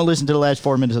 Don't listen to the last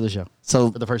 4 minutes of the show.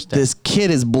 So for the first 10. This kid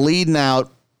is bleeding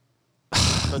out.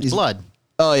 So it's blood.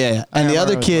 Oh yeah. And the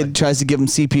other kid tries to give him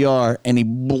CPR, and he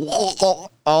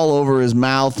all over his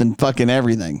mouth and fucking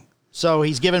everything. So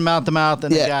he's giving mouth to mouth,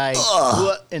 and the guy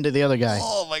into the other guy.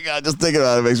 Oh my god! Just thinking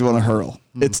about it makes me want to hurl.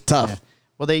 It's tough. Yeah.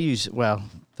 Well,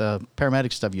 the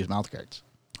paramedic stuff use mouth guards.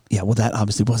 Yeah, well, that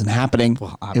obviously wasn't happening.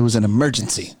 Well, it was an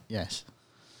emergency. Yes.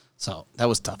 So that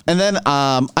was tough. And then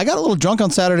I got a little drunk on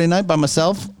Saturday night by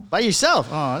myself. By yourself?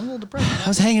 Oh, I'm a little depressed. I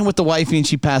was hanging with the wifey, and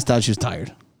she passed out. She was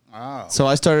tired. Oh. So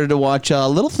I started to watch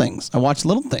Little Things. I watched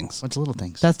Little Things. What's Little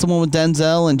Things? That's the one with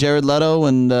Denzel and Jared Leto,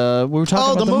 and we were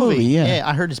talking about the movie. Yeah,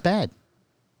 I heard it's bad.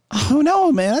 Oh,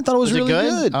 no, man. I thought it was really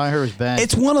good. Oh, I heard it was bad.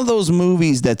 It's one of those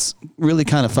movies that's really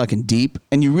kind of fucking deep,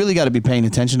 and you really got to be paying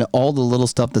attention to all the little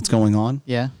stuff that's going on.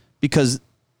 Yeah. Because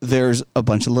there's a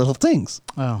bunch of little things.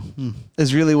 Oh.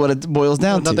 Is really what it boils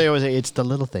down to. They always say it's the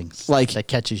little things. Like, that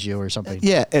catches you or something.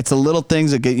 Yeah, it's the little things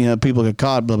that get, people get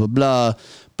caught, blah, blah, blah.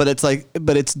 But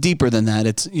it's deeper than that.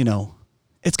 It's, it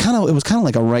was kind of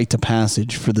like a rite of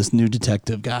passage for this new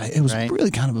detective guy. It was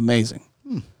really kind of amazing.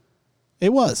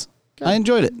 It was. Good. I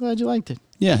enjoyed it. Glad you liked it.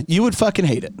 Yeah, you would fucking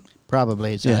hate it.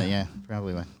 Probably. Yeah,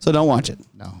 probably would. So don't watch it.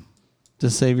 No.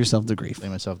 Just save yourself the grief.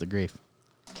 Save myself the grief.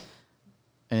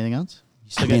 Anything else?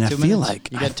 You still got 2 minutes?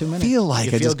 You got 2 minutes. I feel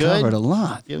like I just covered a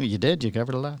lot. You did. You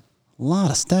covered a lot. A lot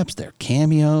of steps there.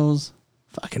 Cameos,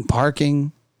 fucking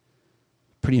parking.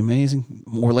 Pretty amazing.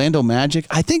 Orlando Magic.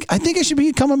 I think I should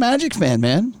become a Magic fan,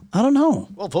 man. I don't know.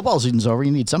 Well, football season's over.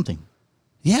 You need something.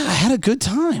 Yeah, I had a good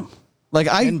time.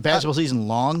 And basketball season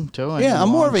long too. I'm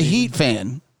more of a Heat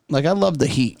fan. Like I love the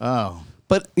Heat. Oh.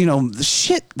 But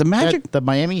the Magic, the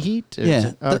Miami Heat.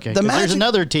 Yeah. Okay. The Magic, there's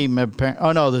another team.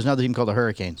 Oh no, there's another team called the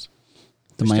Hurricanes.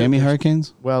 The Miami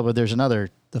Hurricanes. Well, but there's another.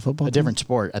 The football. A different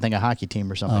sport. I think a hockey team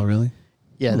or something. Oh really?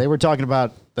 Yeah, they were talking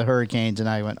about the Hurricanes, and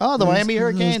I went, "Oh, the Miami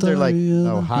Hurricanes." They're like,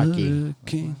 "Oh, hockey."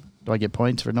 Do I get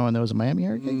points for knowing there was a Miami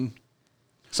Hurricane?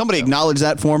 Somebody acknowledge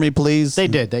that for me, please. They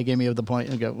did. They gave me the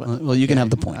point. Go, well, you can have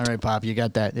the point. All right, Pop, you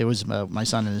got that. It was my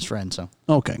son and his friend. So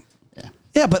okay.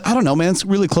 Yeah, but I don't know, man. It's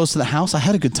really close to the house. I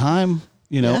had a good time,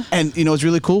 and it's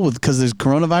really cool because there's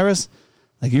coronavirus.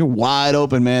 Like you're wide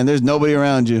open, man. There's nobody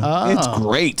around you. Oh. It's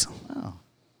great. Oh.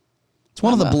 It's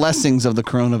one of the blessings of the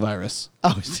coronavirus.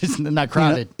 Oh, it's just not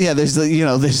crowded. There's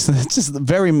it's just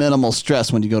very minimal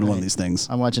stress when you go to one of these things.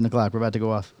 I'm watching the clock. We're about to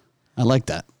go off. I like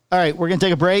that. All right, we're going to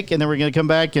take a break, and then we're going to come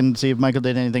back and see if Michael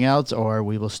did anything else, or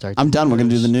we will start. I'm done. We're going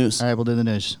to do the news. All right, we'll do the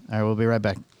news. All right, we'll be right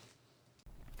back.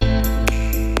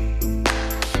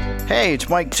 Hey, it's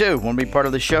Mike too. Want to be part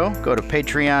of the show? Go to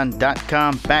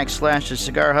patreon.com/the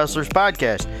Cigar Hustlers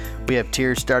podcast. We have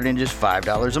tiers starting at just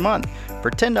 $5 a month.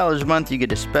 For $10 a month, you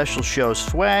get a special show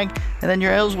swag, and then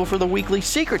you're eligible for the weekly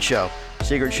Secret Show.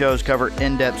 Secret shows cover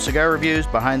in-depth cigar reviews,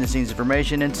 behind-the-scenes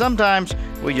information, and sometimes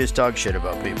we just talk shit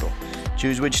about people.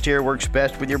 Choose which tier works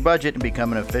best with your budget and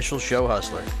become an official show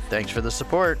hustler. Thanks for the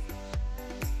support.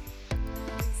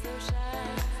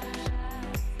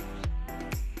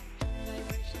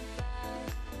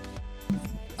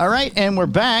 All right, and we're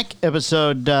back.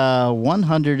 Episode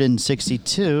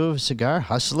 162 of Cigar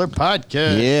Hustler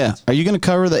Podcast. Yeah. Are you going to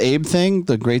cover the Abe thing,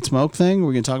 the Great Smoke thing?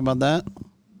 We're going to talk about that?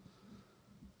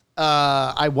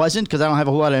 I wasn't because I don't have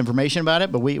a whole lot of information about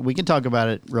it, but we can talk about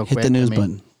it real quick. Hit the news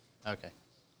button. Okay.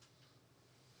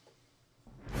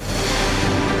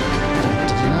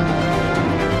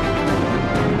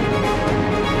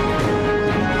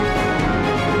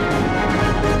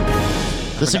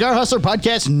 The Cigar Hustler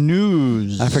Podcast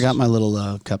News. I forgot my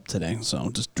little cup today, so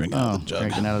I'm just drinking out of the jug.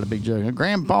 Drinking out of the big jug.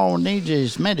 Grandpa needs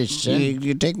his medicine.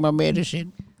 You take my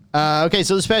medicine. Okay,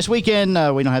 so this past weekend,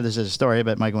 we don't have this as a story,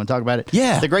 but Mike want to talk about it.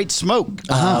 Yeah. The Great Smoke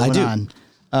I went do. on.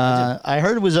 I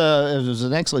heard it was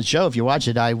an excellent show. If you watch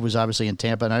it, I was obviously in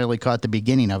Tampa, and I only caught the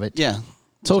beginning of it. Yeah.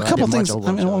 So a I couple didn't watch things. the I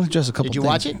whole mean, I show. want to address a couple Did you things.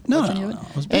 watch it? No, Watch any of no. it?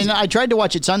 I was busy. And I tried to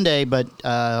watch it Sunday, but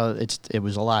it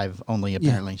was alive only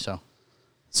apparently.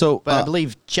 So, But I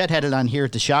believe Chet had it on here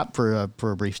at the shop for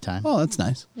a brief time. oh, that's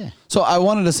nice. Yeah. So I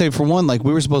wanted to say, for one, like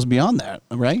we were supposed to be on that,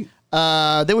 right?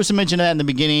 There was some mention of that in the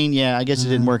beginning. Yeah, I guess it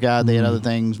didn't work out. They had other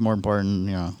things more important.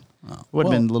 You know, would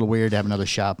have been a little weird to have another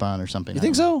shop on or something. You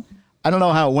think so? I don't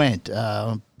know how it went.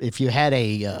 If you had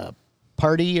a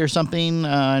party or something,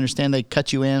 I understand they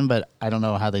cut you in, but I don't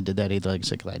know how they did that either. Like I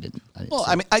said, 'cause I didn't Well,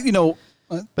 see I it. mean,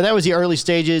 But that was the early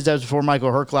stages. That was before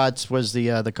Michael Herklotz was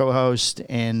the co-host,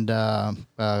 and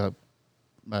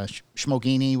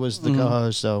Schmokini was the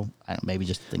co-host. So I don't know, maybe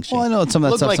just things. well, I know some of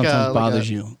that Looked stuff like sometimes bothers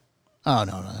you. Oh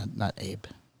no, not Abe.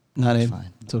 Not Abe. fine.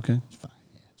 It's okay. It's fine.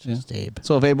 Yeah, it's just Abe.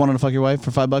 So if Abe wanted to fuck your wife for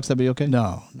 $5, that'd be okay.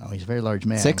 No, he's a very large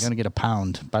man. Six? I'm gonna get a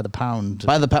pound by the pound.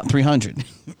 By the pound, 300.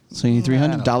 So you need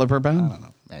 $300 per I pound. don't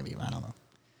know. Maybe I don't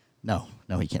know.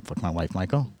 No, he can't fuck my wife,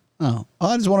 Michael. Oh,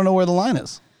 I just want to know where the line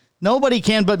is. Nobody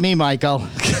can but me, Michael.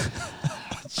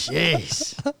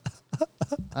 Jeez.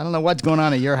 I don't know what's going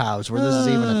on at your house where this is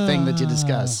even a thing that you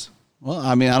discuss. Well,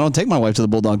 I mean, I don't take my wife to the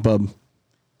Bulldog Pub.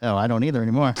 Oh, I don't either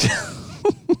anymore.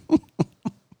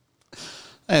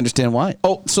 I understand why.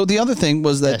 Oh, so the other thing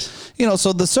was that, Yes.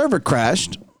 so the server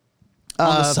crashed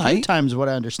on the A few site times, what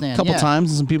I understand. a couple yeah. times,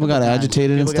 and some people got Times.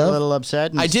 agitated People and got stuff. a little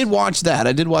upset. And I did watch that.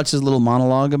 I did watch his little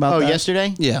monologue about that.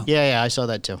 yesterday? Yeah. Yeah, I saw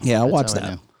that too. Yeah, I That's watched how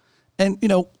that. knew.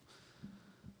 And,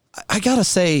 I got to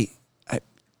say,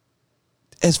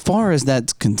 as far as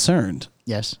that's concerned,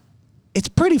 Yes. it's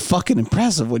pretty fucking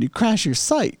impressive when you crash your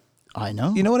site. I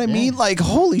know. You know what I Yeah. mean? Like,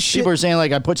 holy shit. People are saying,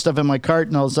 like, I put stuff in my cart,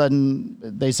 and all of a sudden,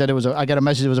 they said I got a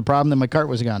message it was a problem, then my cart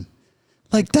was gone.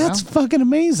 Like, that's fucking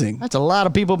amazing. That's a lot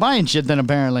of people buying shit then,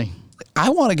 apparently. I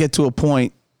want to get to a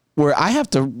point where I have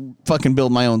to fucking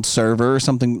build my own server or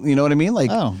something. You know what I mean?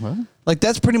 Like, Oh, well, like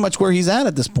that's pretty much where he's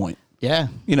at this point. yeah.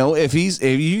 If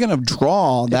you're gonna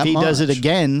draw that If he much, does it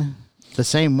again the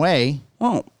same way,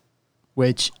 well,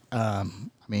 which, I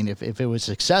mean, if it was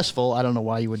successful, I don't know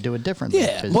why you would do it differently.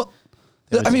 yeah. 'cause Well,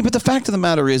 I mean, but the fact of the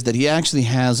matter is that he actually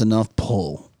has enough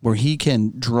pull where he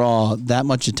can draw that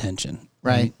much attention,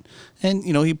 Right. And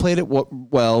he played it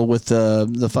well with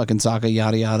the fucking Saka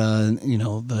yada yada, and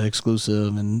the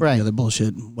exclusive and Right. the other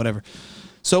bullshit and whatever.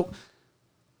 So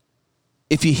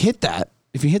if you hit that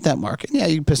market, yeah,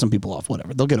 you can piss some people off,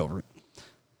 whatever, they'll get over it.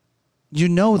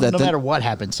 no matter what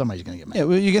happens, somebody's going to get mad. Yeah,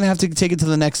 well, you're gonna have to take it to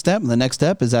the next step, and the next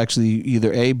step is actually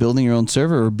either A, building your own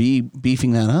server, or B,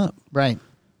 beefing that up, Right.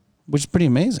 which is pretty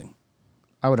amazing.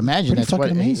 I would imagine Pretty that's what,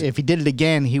 fucking amazing. if he did it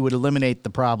again, he would eliminate the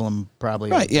problem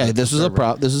probably. Right? Yeah, this is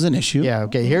this is an issue. Yeah,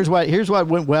 okay. Here's what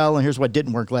went well and here's what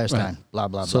didn't work last Right. time. Blah,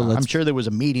 blah, So blah. I'm let's- sure there was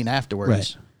a meeting afterwards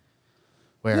Right.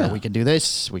 where Yeah. we can do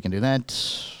this, we can do that,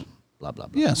 blah, blah,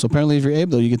 blah. Yeah. So apparently, if you're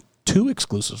Abe, though, you get 2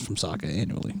 exclusives from Saka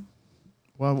annually.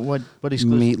 Well, what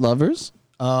exclusive? Meat lovers.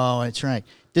 Oh, that's right.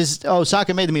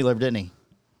 Saka made the meat liver, didn't he?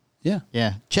 Yeah.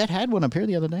 Yeah. Chet had one up here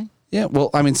the other day. Yeah. Well,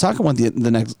 I mean, Saka went the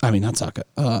next. I mean, not Saka.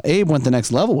 Abe went the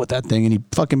next level with that thing, and he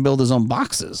fucking built his own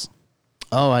boxes.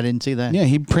 Oh, I didn't see that. Yeah,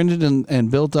 he printed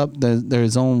and built up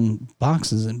his own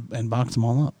boxes and boxed them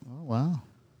all up. Oh, wow.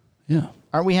 Yeah.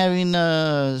 Aren't we having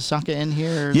Saka in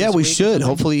here? Yeah, this we week or should. something?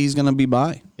 Hopefully, he's gonna be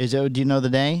by. Do you know the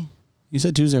day? You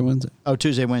said Tuesday or Wednesday. Oh,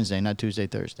 Tuesday, Wednesday, not Tuesday,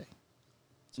 Thursday.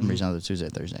 Some reason other Tuesday,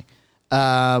 Thursday.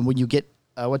 When you get,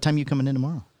 what time are you coming in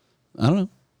tomorrow? I don't know.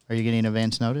 Are you getting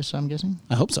advance notice, I'm guessing?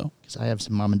 I hope so. Because I have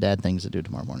some mom and dad things to do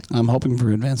tomorrow morning. I'm hoping for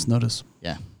advance notice.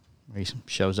 Yeah. Where he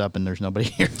shows up and there's nobody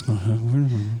here.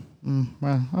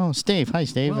 Steve. Hi,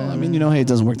 Steve. Well, I mean, hey, it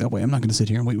doesn't work that way. I'm not going to sit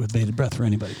here and wait with bated breath for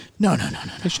anybody. No.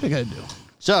 That's what I got to do.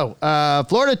 So,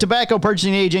 Florida tobacco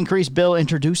purchasing age increase bill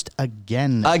introduced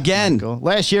again. Michael.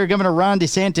 Last year, Governor Ron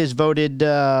DeSantis voted,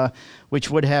 which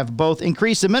would have both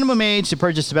increased the minimum age to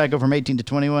purchase tobacco from 18 to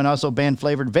 21, also banned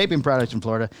flavored vaping products in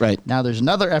Florida. Right. Now, there's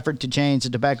another effort to change the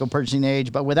tobacco purchasing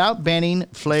age, but without banning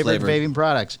flavored vaping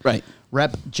products. Right.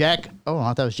 Rep. Jack, I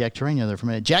thought it was Jack Terreno there for a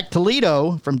minute. Jack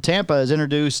Toledo from Tampa has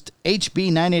introduced HB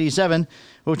 987,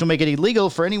 which will make it illegal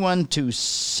for anyone to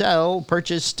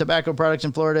purchase tobacco products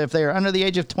in Florida if they are under the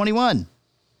age of 21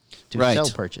 to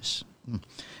Right. purchase.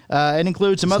 It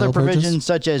includes some other provisions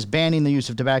such as banning the use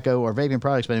of tobacco or vaping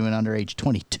products by anyone under age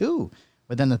 22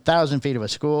 within 1,000 feet of a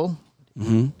school.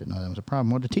 Didn't know that was a problem.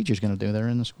 What are the teachers going to do? They're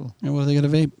in the school. And what are they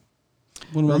going to vape?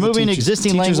 Removing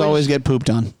existing teachers language. always get pooped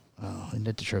on. Oh, isn't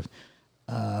that the truth?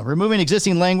 Removing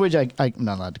existing language. I'm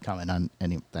not allowed to comment on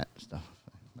any of that stuff.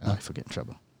 I forget in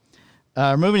trouble.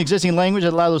 Removing existing language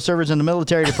that allows those servers in the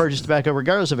military to purchase tobacco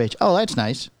regardless of age. Oh, that's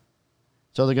nice.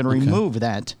 So they're going to remove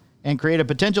that and create a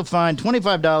potential fine,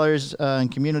 $25 in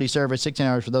community service, 16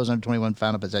 hours for those under 21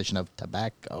 found in possession of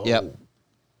tobacco. Yep.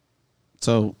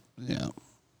 So, yeah.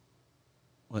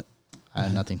 What?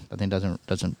 Nothing. Nothing doesn't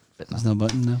fit. There's no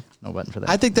button now? No button for that.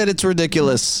 I think that it's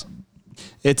ridiculous.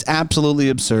 It's absolutely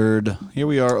absurd. Here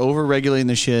we are over-regulating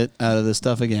the shit out of this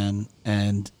stuff again.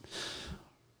 And,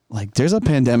 like, there's a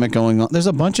pandemic going on. There's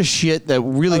a bunch of shit that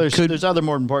really could... There's other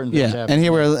more important things happening. And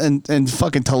here we are, and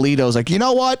fucking Toledo's like, you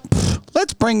know what?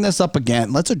 Let's bring this up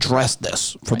again. Let's address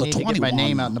this for the 21. I need to get my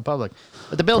name out in the public.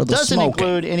 But the bill doesn't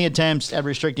include any attempts at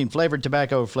restricting flavored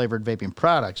tobacco or flavored vaping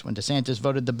products. When DeSantis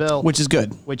voted the bill, which is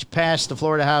good, which passed the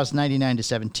Florida House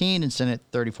 99-17 and Senate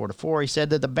 34-4, he said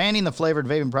that the banning the flavored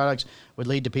vaping products would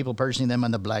lead to people purchasing them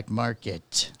on the black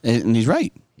market. And he's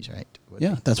right. He's right.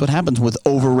 Yeah, that's what happens with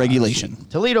over-regulation.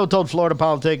 Toledo told Florida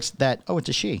Politics that, it's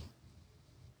a she.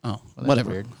 Oh, well,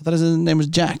 whatever. Weird. I thought his name was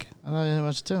Jack. I thought it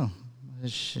was too.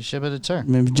 But it's her.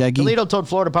 Maybe Jackie. Toledo told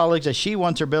Florida Politics that she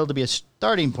wants her bill to be a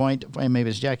starting point, and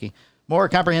maybe it's Jackie, more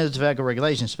comprehensive tobacco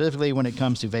regulations, specifically when it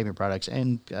comes to vaping products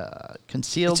and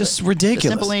concealed. It's just ridiculous. The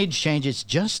simple age changes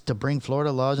just to bring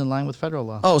Florida laws in line with federal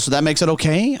law. Oh, so that makes it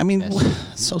okay? I mean,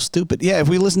 so stupid. Yeah, if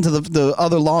we listen to the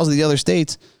other laws of the other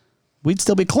states, we'd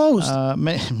still be closed.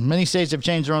 Many states have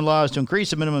changed their own laws to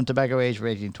increase the minimum tobacco age from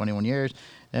 18 to 21 years,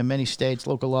 and many states'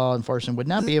 local law enforcement would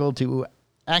not be able to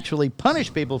actually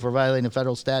punish people for violating a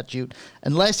federal statute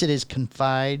unless it is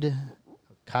codified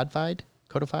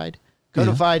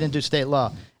into state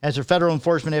law. As for federal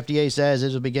enforcement, FDA says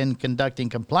it will begin conducting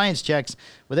compliance checks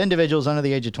with individuals under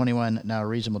the age of 21. Now, a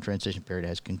reasonable transition period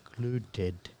has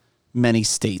concluded. Many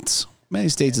states. Many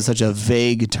states is such a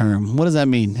vague term. What does that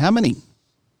mean? How many?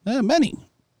 Many.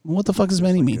 What the fuck does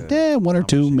many mean? One or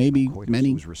two, maybe many.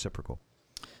 It was reciprocal.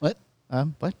 What?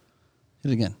 What?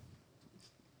 Hit it again.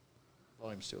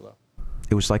 Volume's too low.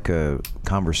 It was like a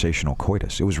conversational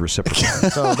coitus. It was reciprocal.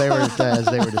 So they were, as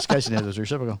they were discussing it was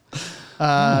reciprocal.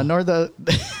 You know what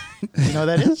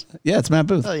that is? Yeah, it's Matt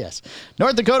Booth. Oh, yes.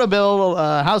 North Dakota bill,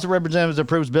 House of Representatives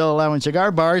approves bill allowing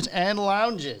cigar bars and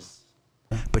lounges.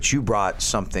 But you brought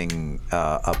something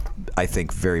up, I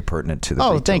think, very pertinent to the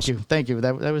Oh, retails. thank you.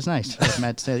 That was nice.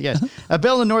 Matt said, yes. A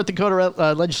bill in North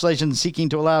Dakota legislation seeking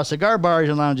to allow cigar bars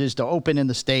and lounges to open in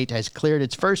the state has cleared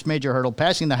its first major hurdle,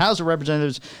 passing the House of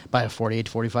Representatives by a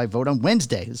 48-45 vote on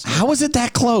Wednesday. How is it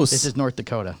that close? This is North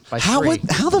Dakota. By how 3.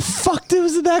 How the fuck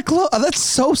was it that close? Oh, that's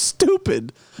so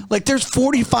stupid. Like, there's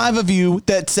 45 of you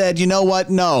that said, you know what?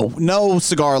 No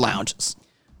cigar lounges.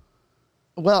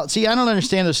 Well, see, I don't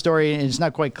understand the story, and it's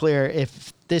not quite clear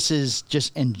if this is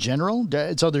just in general.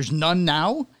 So there's none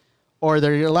now, or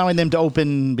they're allowing them to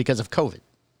open because of COVID.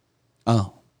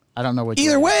 Oh. I don't know which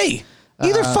Either way.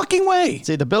 Either fucking way.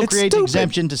 See, the bill creates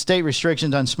exemption to state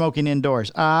restrictions on smoking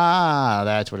indoors.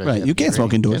 That's what it is. Right, you can't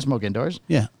smoke indoors. You can't smoke indoors.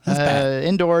 Yeah, that's bad.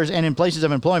 Indoors and in places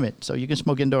of employment. So you can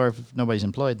smoke indoor if nobody's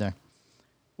employed there.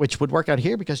 Which would work out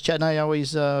here because Chet and I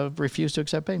always refuse to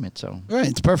accept payment. So right,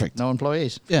 it's perfect. No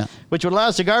employees. Yeah. Which would allow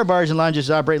cigar bars and lounges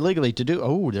to operate legally. To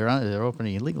do they're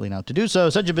opening illegally now. To do so,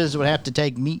 such a business would have to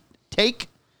take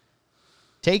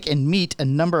and meet a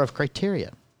number of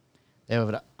criteria. They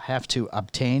would have to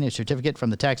obtain a certificate from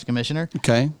the tax commissioner.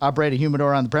 Okay. Operate a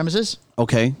humidor on the premises.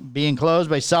 Okay. Be enclosed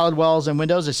by solid walls and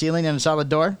windows, a ceiling, and a solid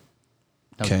door.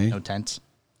 No tents.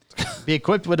 Be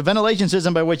equipped with a ventilation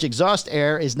system by which exhaust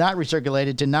air is not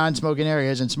recirculated to non-smoking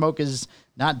areas and smoke is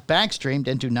not backstreamed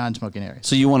into non-smoking areas.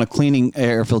 So you want a cleaning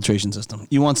air filtration system.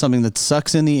 You want something that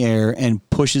sucks in the air and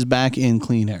pushes back in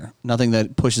clean air. Nothing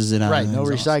that pushes it out. Right. No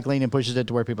recycling and pushes it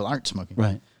to where people aren't smoking.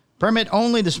 Right. Permit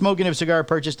only the smoking of cigar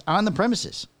purchased on the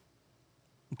premises.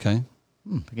 Okay.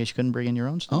 I guess you couldn't bring in your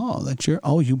own stuff. Oh, that's your.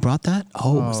 Oh, you brought that?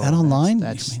 Oh, was that online?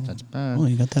 That's bad. Oh,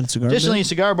 you got that at cigar. Additionally,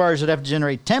 cigar bars would have to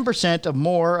generate 10% of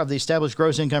more of the established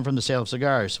gross income from the sale of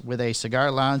cigars. With a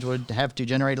cigar lounge would have to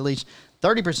generate at least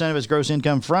 30% of its gross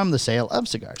income from the sale of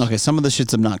cigars. Okay, some of the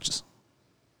shit's obnoxious.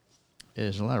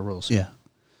 There's a lot of rules. Yeah.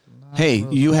 Hey,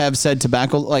 you have said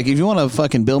tobacco. Like, if you want to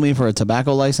fucking bill me for a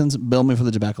tobacco license, bill me for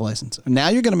the tobacco license. Now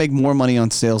you're going to make more money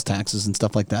on sales taxes and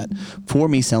stuff like that for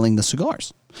me selling the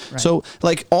cigars. Right. So,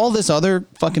 like, all this other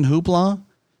fucking hoopla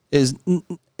is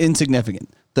insignificant.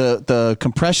 The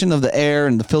compression of the air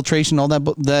and the filtration, all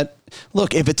that.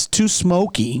 Look, if it's too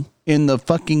smoky in the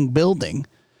fucking building,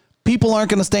 people aren't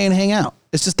going to stay and hang out.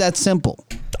 It's just that simple.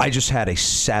 I just had a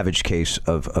savage case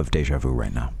of deja vu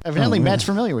right now. Evidently, Matt's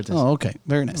familiar with this. Oh, okay,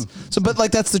 very nice. So, but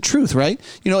like that's the truth, right?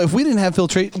 You know, if we didn't have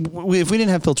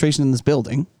filtration in this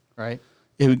building, Right.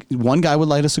 One guy would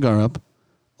light a cigar up,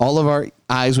 all of our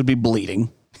eyes would be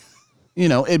bleeding. You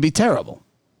know, it'd be terrible.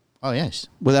 Oh, yes.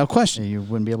 Without question. You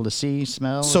wouldn't be able to see,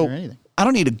 smell, So or anything. I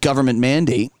don't need a government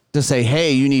mandate to say,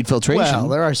 hey, you need filtration. Well,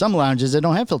 there are some lounges that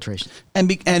don't have filtration. and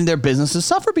their businesses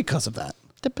suffer because of that.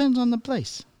 Depends on the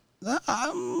place.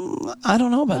 I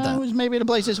don't know about I that. was maybe at a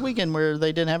place this weekend where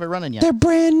they didn't have it running yet. They're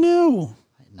brand new.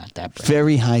 Not that brand.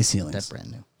 Very high ceilings. That's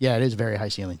brand new. Yeah, it is very high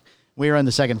ceiling. We were on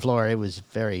the second floor. It was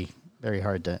very, very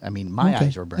hard to. I mean, my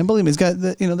eyes were burning. And believe me, it's got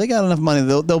they got enough money.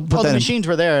 They'll put Well, that the in. machines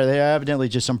were there. They evidently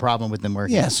just some problem with them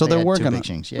working. Yeah, so They they're had working two on big it.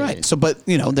 machines. Yeah, right. yeah. So, but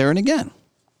there and again,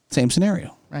 same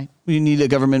scenario. Right. We need a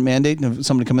government mandate, and if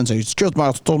somebody come in and say, "Excuse me,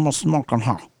 I stole my smoke on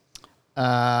her."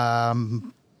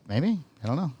 Maybe. I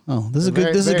don't know. Oh, this is a good.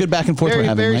 This is a good back and forth very, we're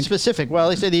having. Very Mike. specific. Well,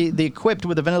 they say the equipped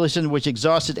with a ventilation which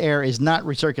exhausted air is not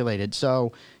recirculated.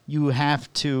 So you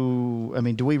have to. I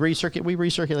mean, do we recirculate? We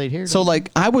recirculate here. So,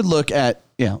 like, I would look at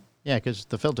yeah, because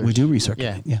the filters. we do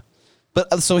recirculate. Yeah.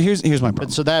 But so here's my problem.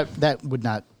 But so that would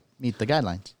not meet the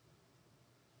guidelines.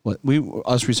 What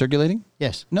us recirculating?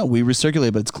 Yes. No, we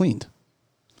recirculate, but it's cleaned.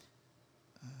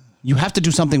 You have to do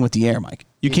something with the air, Mike.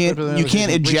 You can't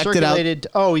eject it out.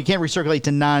 Oh, you can't recirculate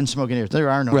to non-smoking areas. There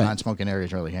are no Right. non-smoking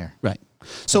areas really here. Right.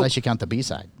 So Unless you count the B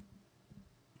side.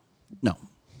 no,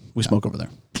 we smoke over there.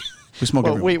 We smoke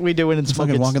Well, everywhere. we do it and We smoke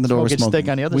fucking walk in the door. We're smoke smoking. stick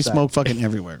on the other we side. smoke fucking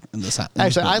everywhere in this house.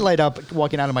 Actually, I light up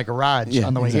walking out of my garage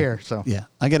on the way exactly. here. So yeah,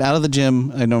 I get out of the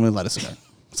gym. I normally light a cigar.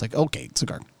 It's like, okay,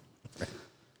 cigar.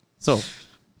 So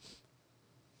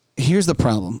here's the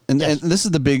problem, and this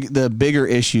is the bigger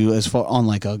issue as far on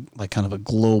like kind of a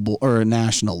global or a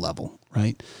national level,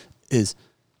 right? Is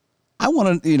I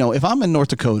want to, if I'm in North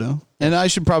Dakota, and I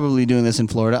should probably be doing this in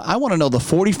Florida, I want to know the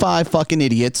 45 fucking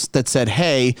idiots that said,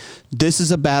 hey, this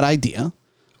is a bad idea.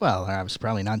 well, I was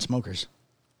probably non-smokers.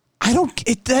 I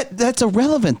don't. That's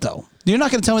irrelevant though. You're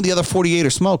not going to tell me the other 48 are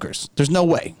smokers. There's no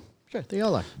way. Sure, they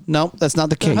all are. No, that's not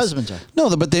the Their case. husbands are.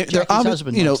 No, but they're Jackie's obviously,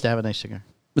 husband likes to have a nice cigar.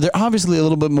 but they're obviously a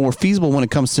little bit more feasible when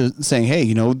it comes to saying, hey,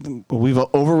 we've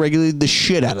overregulated the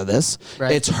shit out of this.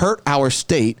 Right. It's hurt our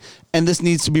state, and this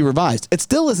needs to be revised. It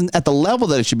still isn't at the level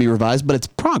that it should be revised, but it's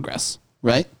progress,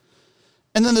 right?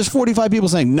 And then there's 45 people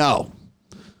saying, no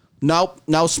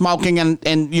smoking, and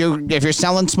if you're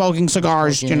selling smoking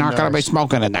cigars, Smoking you're not going to be indoors.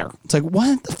 smoking in there. It's like,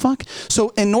 what the fuck? So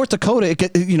in North Dakota,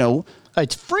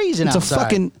 It's freezing it's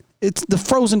outside. it's the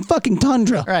frozen fucking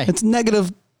tundra. Right. It's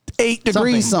 -8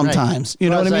 degrees Something, right. sometimes. You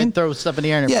know what I Outside, mean? Throw stuff in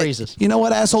the air and it freezes. You know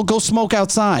what, asshole? Go smoke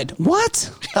outside. What?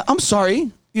 I'm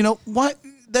sorry. You know what?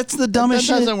 That's the That dumbest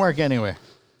shit. doesn't work anywhere.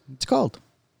 It's cold.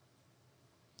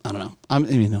 I don't know.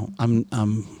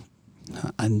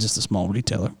 I'm just a small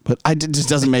retailer, but it just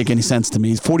doesn't make any sense to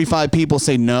me. 45 people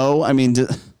say no. I mean, go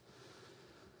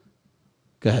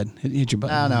ahead. Hit your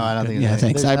button. No, I don't think. Yeah,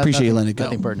 thanks. I appreciate you letting it go.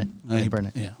 Nothing pertinent. Nothing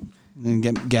pertinent. Yeah.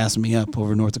 And gassing me up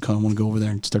over North Dakota. I want to go over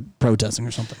there and start protesting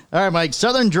or something. All right, Mike.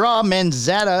 Southern Draw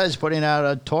Manzana is putting out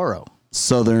a Toro.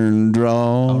 Southern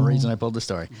Draw. The reason I pulled the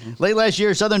story. Late last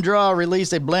year, Southern Draw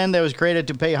released a blend that was created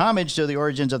to pay homage to the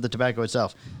origins of the tobacco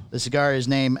itself. The cigar is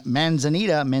named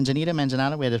Manzanita. Manzanita?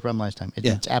 We had this problem last time.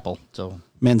 It's apple. So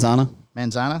Manzana.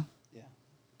 Manzana,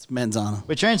 It's Manzana.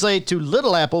 which translates to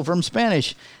little apple from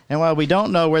Spanish. And while we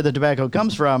don't know where the tobacco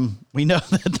comes from, we know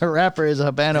that the wrapper is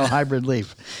a Habano hybrid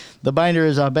leaf. The binder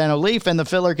is a Habano leaf, and the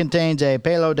filler contains a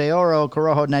Pelo de Oro,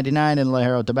 Corojo 99, and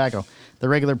Lajero tobacco. The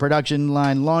regular production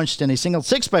line launched in a single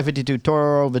 6x52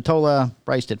 Toro Vitola,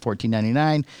 priced at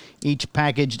 $14.99, each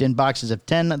packaged in boxes of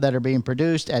 10 that are being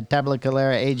produced at Tabla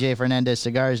Calera AJ Fernandez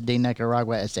Cigars de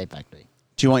Nicaragua SA Factory.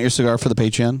 Do you want your cigar for the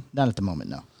Patreon? Not at the moment,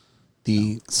 no.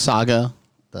 The Saga.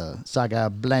 The Saga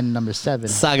Blend number 7.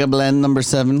 Saga Blend number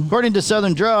 7. According to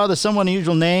Southern Draw, the somewhat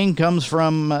unusual name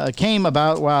came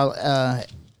about while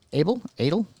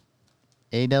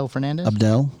Adel Fernandez?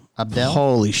 Abdel. Abdel?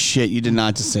 Holy shit, you did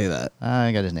not just say that.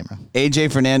 I got his name wrong.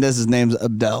 AJ Fernandez, his name's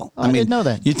Abdel. Oh, I didn't know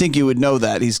that. You'd think you would know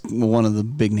that. He's one of the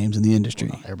big names in the industry.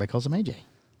 Everybody calls him AJ.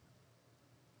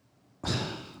 I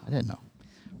didn't know.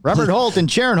 Robert Holt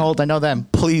and Sharon Holt, I know them.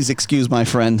 Please excuse my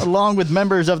friend. Along with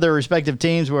members of their respective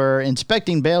teams, were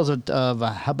inspecting bales of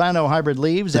Habano hybrid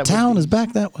leaves. The town is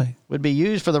back that way. Would be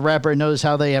used for the wrapper. Notice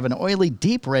how they have an oily,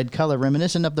 deep red color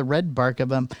reminiscent of the red bark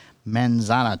of a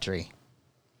manzana tree.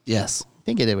 Yes. I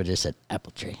think it would just said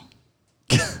apple tree.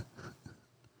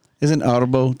 Isn't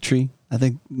arbo tree? I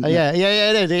think. Yeah,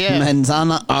 it is. Yeah.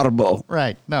 Manzana arbo.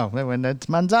 Right. No, when that's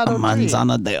manzano tree.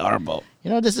 Manzana de arbo.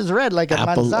 This is red like a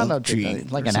Apple manzano oak tree.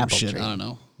 like or an some apple shit. tree. I don't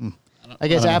know. I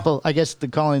guess I don't know. apple. I guess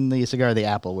calling the cigar the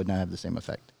apple would not have the same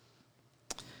effect.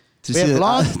 Did We you, see have that,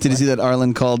 long- did you see that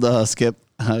Arlen called Skip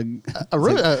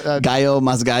Gallo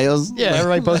Mas Gallos? Yeah,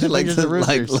 everybody posted like, pictures of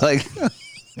roosters.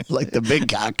 like the big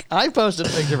cock. I posted a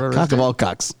picture of a Cock rooster. of all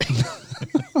cocks.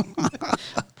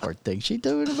 Poor thing. She's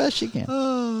doing the best she can.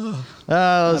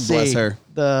 Let's see. bless her.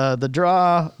 The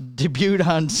draw debuted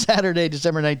on Saturday,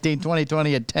 December 19,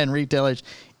 2020 at 10 retailers.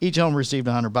 Each home received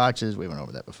 100 boxes. We went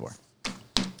over that before.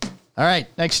 All right,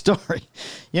 next story.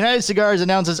 United Cigars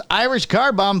announces Irish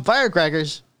car bomb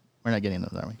firecrackers. We're not getting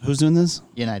those, are we? Who's doing this?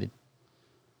 United.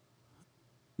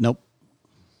 Nope.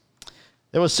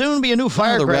 There will soon be a new The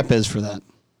firecracker. rep is for that.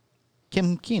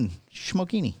 Kim Keen,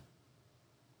 Schmokini.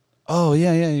 Oh,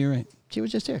 yeah, you're right. She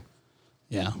was just here.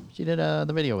 Yeah. She did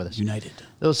the video with us. United.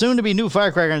 There will soon to be new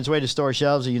firecracker on its way to store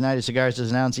shelves. The United Cigars has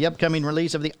announced the upcoming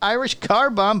release of the Irish Car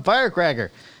Bomb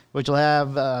firecracker, which will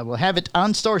have it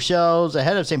on store shelves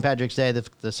ahead of St. Patrick's Day.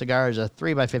 The cigar is a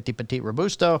 3x50 Petite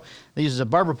Robusto. It uses a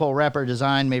barber pole wrapper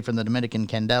design made from the Dominican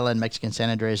Candela and Mexican San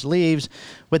Andreas leaves,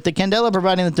 with the Candela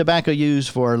providing the tobacco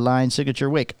used for line signature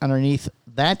wick. Underneath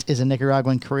that is a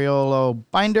Nicaraguan Criollo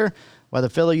binder, while the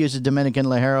filler uses Dominican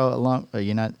Lajero along. Are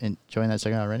you not enjoying that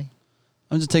cigar already?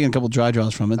 I'm just taking a couple dry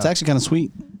draws from it. It's actually kind of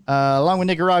sweet. Along with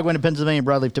Nicaraguan and Pennsylvania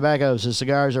broadleaf tobaccos, the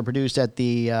cigars are produced at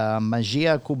the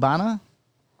Magia Cubana.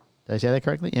 Did I say that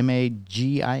correctly?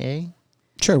 Magia?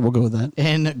 Sure, we'll go with that.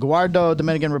 In Guardo,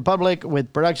 Dominican Republic,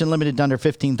 with production limited to under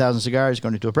 15,000 cigars,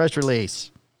 according to a press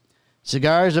release.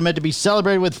 Cigars are meant to be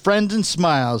celebrated with friends and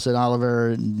smiles, said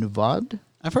Oliver Nuvod,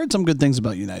 I've heard some good things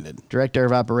about United. Director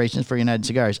of Operations for United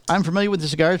Cigars. I'm familiar with the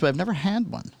cigars, but I've never had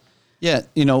one. Yeah,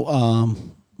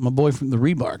 my boy from the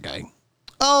Rebar guy.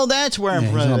 Oh, that's where I'm Yeah,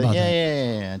 he's all from. about that.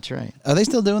 Yeah, that's right. Are they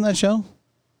still doing that show?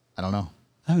 I don't know.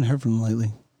 I haven't heard from them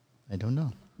lately. I don't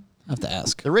know. I have to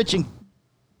ask. The rich and...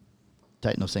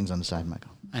 Tighten those things on the side,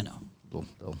 Michael. I know.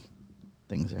 Little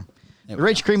things there. There The we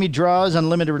rich, creamy draws,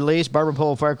 unlimited release, barber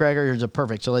pole firecrackers are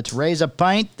perfect. So let's raise a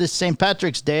pint this St.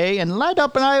 Patrick's Day and light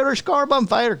up an Irish car bomb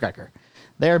firecracker.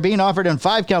 They are being offered in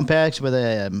 5-count packs with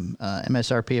a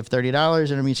MSRP of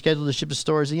 $30 and are being scheduled to ship to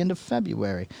stores at the end of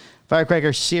February.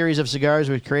 Firecracker series of cigars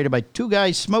was created by Two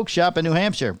Guys Smoke Shop in New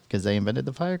Hampshire because they invented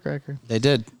the firecracker. They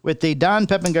did. With the Don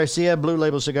Pepin Garcia Blue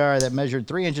Label cigar that measured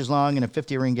 3 inches long and a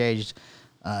 50 ring gauge.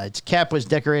 Its cap was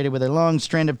decorated with a long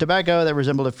strand of tobacco that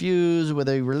resembled a fuse with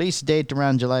a release date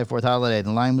around July 4th holiday.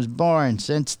 The line was born.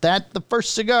 Since that, the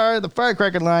first cigar, the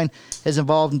firecracker line, has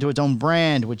evolved into its own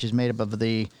brand, which is made up of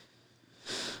the...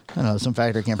 I don't know, some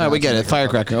factor can't All right, we get pronounce it.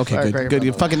 Firecracker. Okay, Firecracker, good.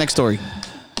 blah, blah, Fucking next story.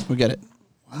 We get it.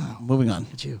 Wow. Moving on.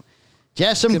 Look at you.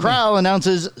 Jassim Crowell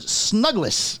announces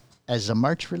Snugless as a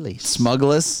March release.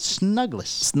 Smugless.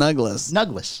 Snugless. Snugless.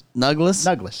 Nugless. Nugless.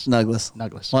 Nugless. Nugless.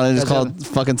 Nugless. Why don't they just call Because it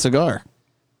fucking cigar?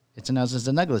 It's announced as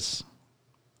the Nugless.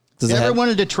 Does If it you ever have?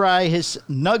 wanted to try his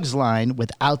Nugs line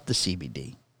without the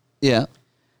CBD, Yeah.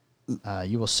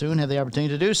 you will soon have the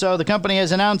opportunity to do so. The company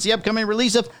has announced the upcoming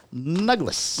release of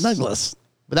Nugless. Nugless.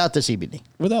 Without the CBD.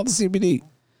 Without the CBD.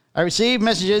 I receive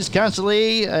messages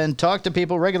constantly and talk to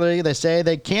people regularly that say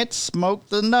they can't smoke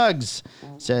the Nugs,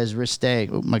 says Ristay.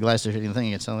 Oh, my glasses are hitting the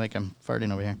thing. It sounds like I'm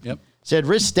farting over here. Yep. Said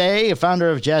Ristay, a founder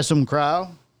of Jassim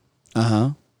Crowell.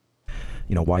 Uh-huh.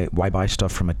 Why buy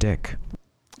stuff from a dick?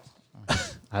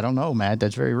 I don't know, Matt.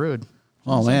 That's very rude.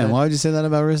 Oh, man. Why would you say that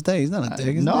about Ristay? He's not a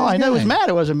dick. He's a No, nice I know it was guy. Matt.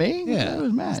 It wasn't me. Yeah. It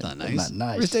was Matt. It's not nice. It's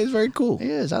not nice. Ristay's very cool. He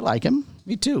is. I like him.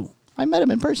 Me too. I met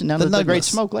him in person down The at the Great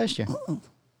Nugless. Smoke last year.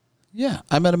 Yeah.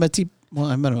 I met him at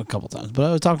I met him a couple times, but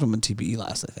I was talking to him at TPE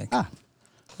last, I think. Ah.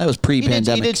 That was He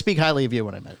pre-pandemic. did speak highly of you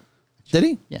when I met him. Did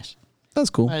he? Yes. That's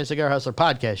cool. I had a Cigar Hustler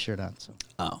podcast shirt on. So.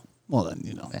 Oh. Well, then,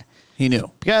 he knew.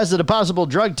 Because of the possible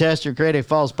drug test or create a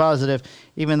false positive,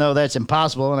 even though that's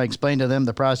impossible, and I explained to them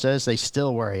the process, they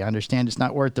still worry. I understand it's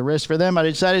not worth the risk for them. I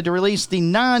decided to release the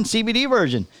non-CBD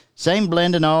version. Same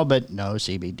blend and all, but no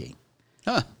CBD.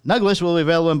 Huh. Nugless will be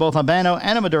available in both Habano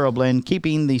and a Maduro blend,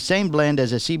 keeping the same blend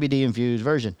as a CBD-infused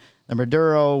version. The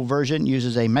Maduro version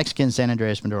uses a Mexican San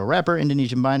Andreas Maduro wrapper,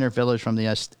 Indonesian binder, fillers from the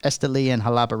Esteli and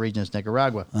Jalapa regions,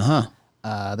 Nicaragua.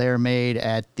 Uh-huh. They are made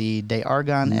at the De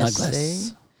Argon Nugless.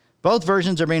 SA. Both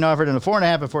versions are being offered in a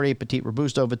 4.5 and 48 Petite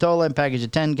Robusto Vitola and package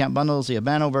of 10-count bundles. The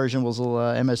Habano version will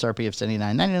MSRP of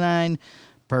 $79.99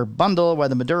 per bundle, while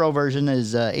the Maduro version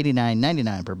is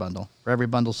 $89.99 per bundle. For every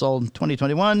bundle sold in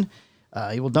 2021,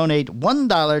 you will donate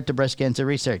 $1 to breast cancer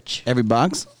research. Every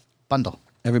box? Bundle.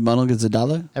 Every bundle gets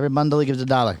 $1? Every bundle he gives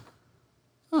 $1.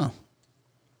 Oh.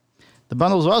 The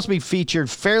bundles will also be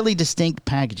featured fairly distinct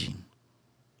packaging.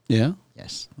 Yeah?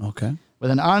 Yes. Okay.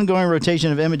 With an ongoing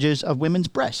rotation of images of women's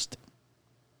breast.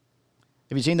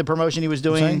 Have you seen the promotion he was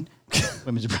doing?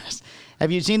 Women's breast.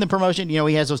 Have you seen the promotion? You know,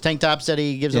 he has those tank tops that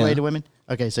he gives away to women.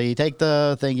 Okay, so you take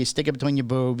the thing, you stick it between your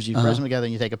boobs, you press them together,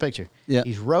 and you take a picture. Yeah.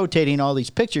 He's rotating all these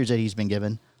pictures that he's been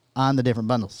given on the different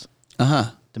bundles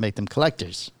to make them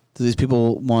collectors. Do these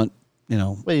people want, you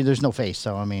know? Well, there's no face,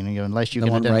 so I mean, you know, unless you They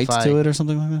can want identify rights to it or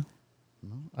something like that?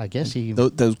 I guess he.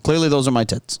 Clearly, those are my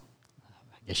tits.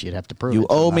 I guess you'd have to prove You it.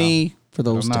 owe me for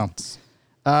those No. tits.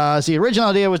 So the original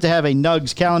idea was to have a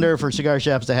Nugs calendar for cigar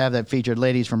shops to have that featured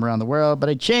ladies from around the world, but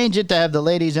I changed it to have the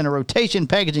ladies in a rotation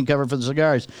packaging cover for the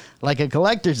cigars, like a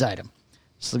collector's item.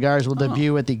 Cigars will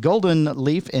debut at the Golden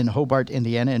Leaf in Hobart,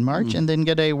 Indiana in March, and then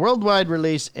get a worldwide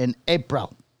release in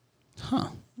April. Huh.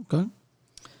 Okay.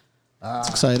 That's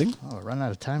exciting. Oh, we're running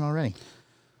out of time already.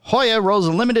 Hoya rolls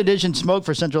a limited edition smoke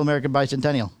for Central American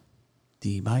Bicentennial.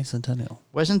 The bicentennial.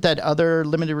 Wasn't that other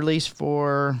limited release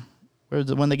for... Or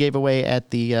the one they gave away at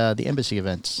the embassy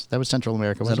events? That was Central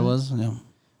America, wasn't it? That it was? Yeah.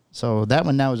 So that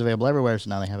one now is available everywhere, so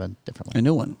now they have a different one. A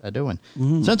new one. A new one.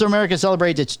 Central America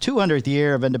celebrates its 200th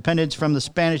year of independence from the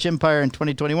Spanish Empire in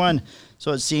 2021,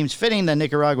 so it seems fitting that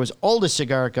Nicaragua's oldest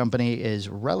cigar company is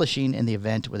relishing in the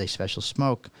event with a special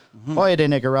smoke. Hoya de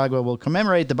Nicaragua will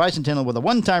commemorate the bicentennial with a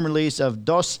one-time release of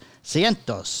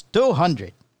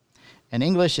 200, in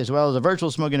English, as well as a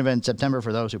virtual smoking event in September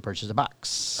for those who purchase a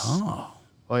box. Oh.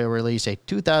 Hoya will release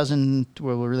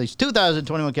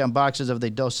 2,021 count boxes of the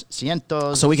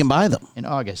 200 So we can buy them in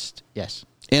August. Yes.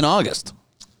 in August.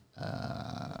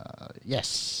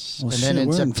 Yes. Well, and then shit, in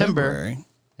we're in September, February.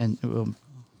 and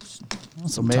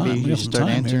So maybe you should start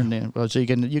answering. Well, so you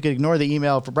can ignore the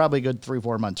email for probably a good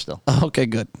 3-4 months still. Okay,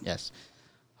 good. Yes.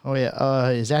 Oh yeah.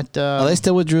 Is that? Are they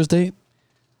still with Drew's date?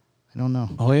 I don't know.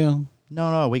 Oh yeah.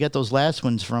 No. We got those last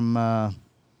ones from. I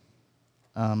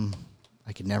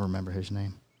can never remember his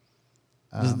name.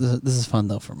 This is fun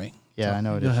though for me. Yeah, So, I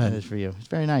know it go is. ahead. It is for you. It's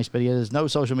very nice, but he has no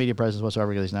social media presence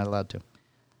whatsoever because he's not allowed to.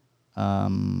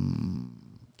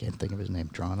 Can't think of his name.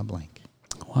 Drawing a blank.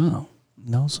 Wow.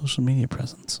 No social media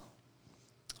presence.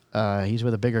 He's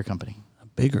with a bigger company. A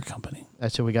bigger company.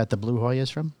 That's who we got the Blue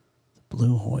Hoyas from.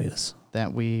 Blue Hoyas.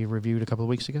 That we reviewed a couple of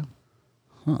weeks ago.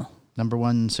 Huh.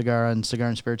 #1 cigar on Cigar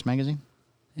and Spirits magazine.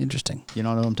 Interesting. You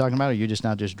don't know who I'm talking about, or you just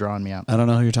now just drawing me out? I don't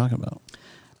know who you're talking about.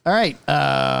 All right.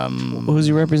 Who does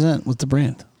he represent? What's the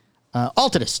brand?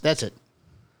 Altadis. That's it.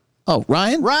 Oh,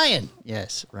 Ryan? Ryan.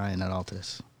 Yes, Ryan at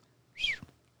Altadis.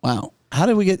 Wow. How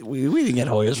did we get... We didn't get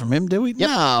Hoyas from him, did we? Yep.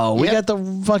 No. We Yep. got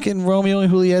the fucking Romeo and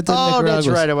Juliet. Oh, that's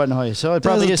right. It wasn't Hoya. So it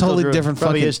probably was a is totally still Drew. different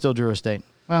Probably fucking- is still Drew Estate.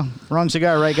 Well, wrong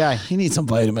cigar, right guy. You need some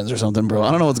vitamins or something, bro.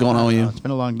 I don't know what's going on with you. It's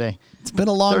been a long day. It's been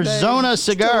a long day. Tarzona It's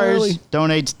still Cigars early.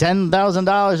 donates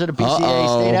 $10,000 to the PCA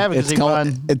Uh-oh. State Advocacy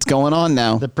Fund. It's going on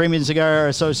now. The Premium Cigar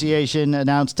Association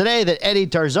announced today that Eddie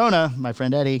Tarzona, my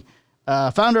friend Eddie,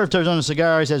 founder of Tarzona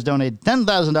Cigars, has donated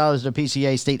 $10,000 to the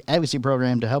PCA State Advocacy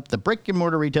Program to help the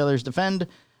brick-and-mortar retailers defend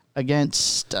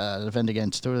against. Who are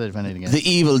they defending against? The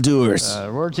evildoers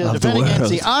We're to of the defend against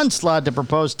world. the onslaught to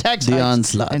propose tax The hikes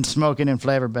onslaught. and smoking and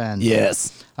flavor bans.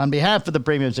 Yes. On behalf of the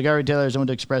premium cigar retailers, I want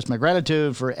to express my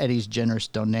gratitude for Eddie's generous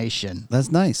donation.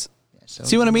 That's nice. So,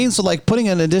 See what I mean? So, like, putting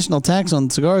an additional tax on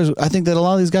cigars, I think that a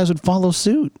lot of these guys would follow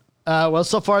suit. well,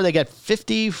 so far they got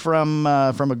 50 from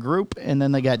a group, and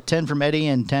then they got 10 from Eddie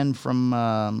and 10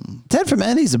 from. 10 from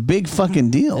Eddie's a big fucking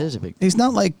deal. It is a big He's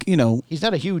not like, He's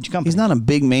not a huge company. he's not a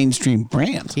big mainstream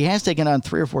brand. He has taken on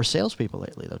 3 or 4 salespeople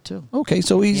lately, though, too. Okay,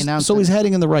 so he's announced he's that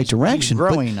heading in the right direction. but-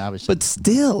 growing, obviously. But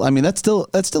still, I mean, that's still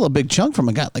a big chunk from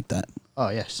a guy like that. Oh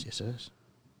yes, it is.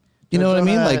 You know what I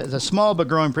mean? Like, it's a small but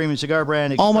growing premium cigar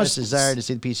brand. Almost- Express desire to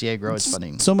see the PCA grow its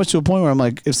funding. so much to a point where I'm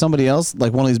like, if somebody else,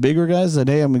 like one of these bigger guys, said,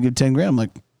 "Hey, I'm gonna give 10 grand," I'm like,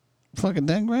 "Fucking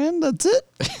 10 grand? That's it?"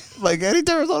 Like Eddie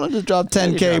Tarzona just dropped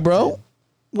 10K, dropped bro.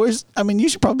 You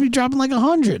should probably be dropping like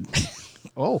 100.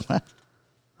 Oh,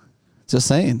 Just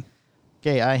saying.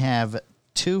 okay. I have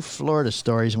 2 Florida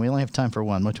stories, and we only have time for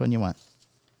one. Which one you want?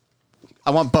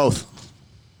 I want both.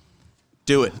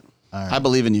 Do it. I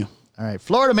believe in you. All right.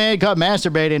 Florida man caught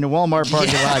masturbating in a Walmart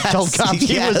parking lot told cops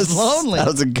he was lonely. That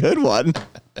was a good one.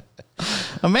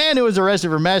 A man who was arrested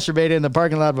for masturbating in the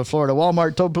parking lot of a Florida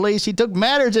Walmart told police he took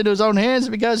matters into his own hands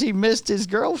because he missed his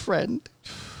girlfriend.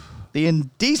 The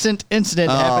indecent incident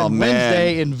happened man.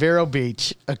 Wednesday in Vero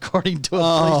Beach, according to a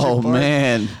police Oh, report.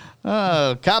 man.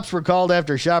 Cops were called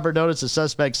after a shopper noticed the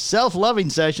suspect's self-loving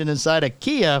session inside a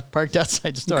Kia parked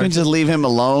outside the You store. can just leave him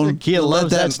alone. Kia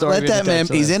loves that story Let that man. anytime,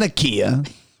 so He's that- in a Kia.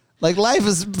 Like, life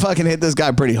has fucking hit this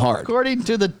guy pretty hard. According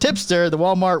to the tipster, the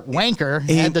Walmart wanker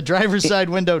had the driver's side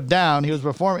window down. He was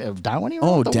performing down when he Oh,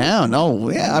 rolled the down. Oh,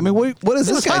 yeah. I mean, what is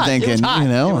It this was guy hot. It was thinking? hot. You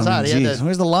know, It was I hot. mean, He had geez, to-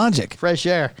 where's the logic? fresh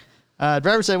air.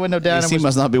 Driver set window down and AC was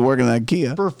must not be working that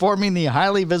Kia. performing the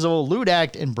highly visible lewd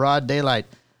act in broad daylight.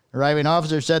 Arriving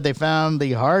officers said they found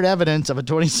the hard evidence of a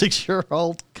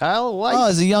 26-year-old Kyle White. Oh,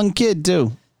 as a young kid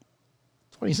too.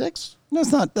 26? No,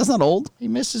 that's not old. He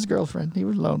missed his girlfriend. He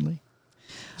was lonely.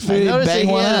 Bang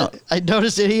one out. I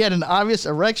noticed that he had an obvious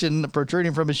erection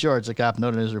protruding from his shorts, the cop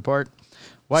noted in his report.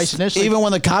 Weiss initially... Even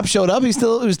when the cop showed up, he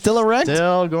was still erect?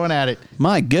 Still going at it.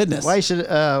 My goodness. Weiss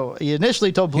he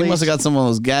initially told police... He must have got some of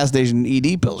those gas station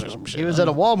ED pills or some shit. He was at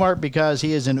a Walmart because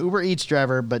he is an Uber Eats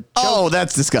driver, but... Oh,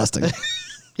 that's disgusting.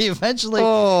 He eventually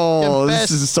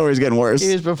this story's getting worse.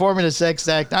 He was performing a sex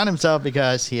act on himself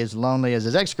because he is lonely as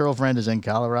his ex-girlfriend is in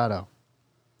Colorado.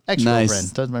 Ex-girlfriend.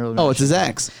 Nice. Doesn't really Oh, it's his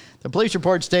ex. The police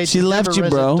report states... She left you,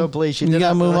 bro. Told police she you did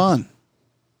gotta not move on.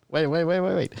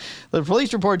 Wait. The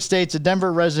police report states a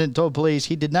Denver resident told police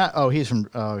he did not... Oh, he's from...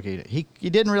 Oh, okay. He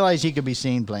didn't realize he could be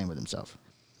seen playing with himself.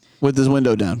 With his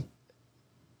window down.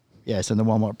 Yes, in the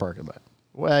Walmart parking lot.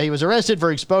 Well, he was arrested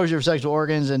for exposure of sexual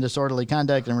organs and disorderly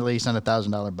conduct and released on a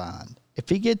 $1,000 bond. If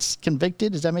he gets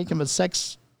convicted, does that make him a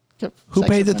sex... Who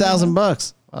paid the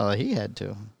 $1,000? Well, he had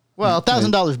to. Well,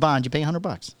 $1,000 bond, you pay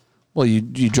 $100. Well,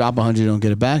 you drop 100, you don't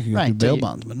get it back. You right, do bail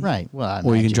bondsman. Right. Well,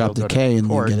 or you can drop the K and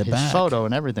then get it his back. His photo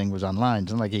and everything was online.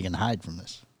 It's not like he can hide from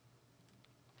this.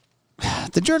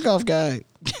 The jerk off guy.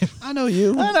 I know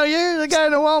you. I know you're the guy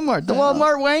in the Walmart. The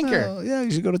Walmart wanker. Yeah,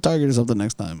 you should go to Target or something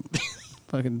next time.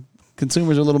 Fucking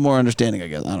consumers are a little more understanding, I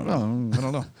guess. I don't know. I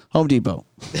don't know. Home Depot.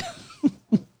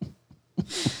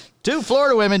 2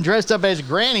 Florida women dressed up as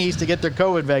grannies to get their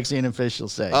COVID vaccine,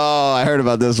 officials say. Oh, I heard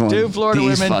about this one. 2 Florida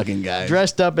These women fucking guys.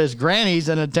 dressed up as grannies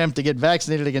in an attempt to get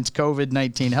vaccinated against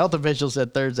COVID-19. Health officials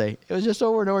said Thursday. It was just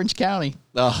over in Orange County.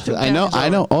 Oh, I know.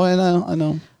 Oh, I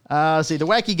know. See, the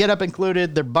wacky getup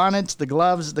included their bonnets, the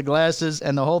gloves, the glasses,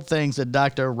 and the whole thing, said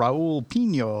Dr. Raul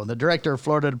Pino, the director of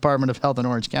Florida Department of Health in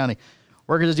Orange County.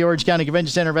 Workers at the Orange County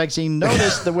Convention Center vaccine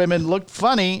noticed the women looked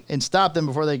funny and stopped them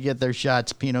before they could get their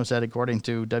shots, Pino said, according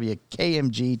to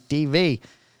WKMG-TV. It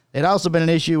had also been an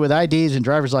issue with IDs and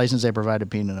driver's license they provided,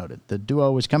 Pino noted. The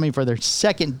duo was coming for their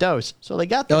second dose, so they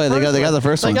got the first one. They got the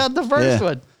first one. They got the first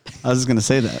one. I was just going to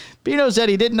say that. Pino said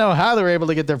he didn't know how they were able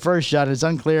to get their first shot. It's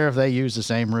unclear if they used the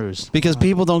same ruse. Because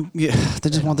people don't, they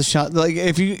just want the shot. Like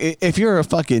if you're a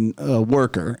fucking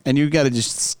worker and you got to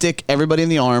just stick everybody in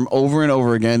the arm over and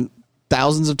over again,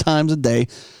 thousands of times a day,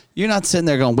 you're not sitting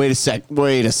there going, wait a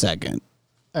second.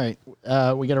 All right,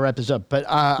 we got to wrap this up. But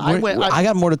I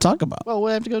got more to talk about. Well,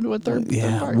 we'll have to go to a third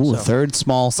part. A third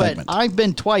small segment. But I've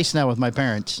been twice now with my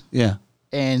parents. Yeah.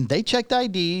 And they checked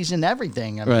IDs and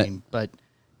everything. I right. mean,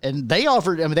 and they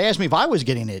offered, they asked me if I was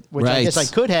getting it, which I guess I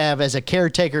could have as a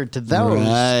caretaker to those.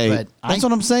 Right. But that's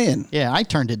what I'm saying. Yeah, I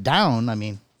turned it down. I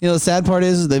mean, the sad part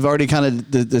is they've already kind of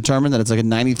determined that it's like a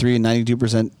 93 and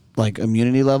 92% like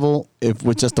immunity level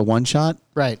with just the one shot.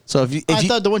 Right. So if I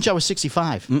thought the one shot was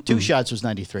 65. Mm-mm. 2 shots was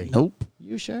 93. Nope.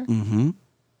 You sure? Mm-hmm.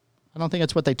 I don't think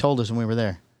that's what they told us when we were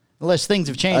there. Unless things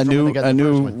have changed. A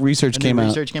new research came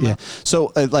out. Yeah.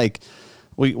 So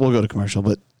we'll go to commercial,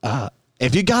 but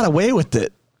if you got away with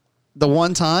it the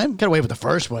one time, got away with the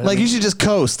first one. You should just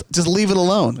coast. Just leave it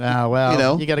alone. Oh,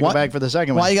 well, you got to go back for the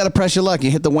second one. Why you got to press your luck?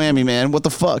 You hit the whammy, man. What the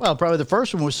fuck? Well, probably the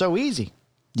first one was so easy.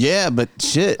 Yeah, but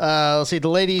shit. Let's see. The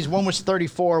ladies, one was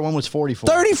 34, one was 44.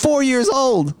 34 years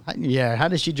old. Yeah. How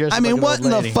does she dress? I mean, what in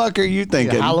the fuck are you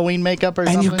thinking? Halloween makeup or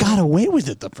something? And you got away with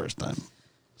it the first time.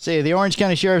 See, the Orange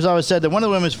County Sheriff's Office said that one of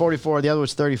the women was 44, the other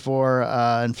was 34.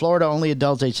 In Florida, only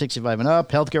adults age 65 and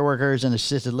up, healthcare workers and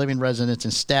assisted living residents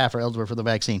and staff are eligible for the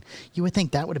vaccine. You would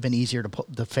think that would have been easier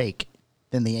to fake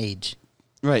than the age.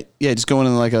 Right. Yeah, just going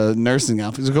in like a nursing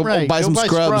outfit. Just go buy some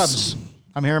scrubs.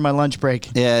 I'm here on my lunch break.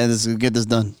 Yeah, get this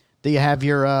done. Do you have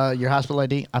your hospital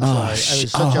ID? I'm sorry. I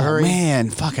was such a hurry.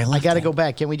 Man, fuck, I got to go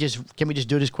back. Can we just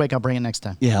do this quick? I'll bring it next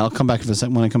time. Yeah, I'll come back for a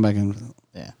second when I come back in.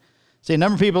 Yeah. See, a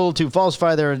number of people to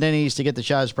falsify their identities to get the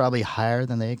shot is probably higher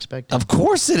than they expected. Of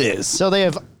course it is. So they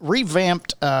have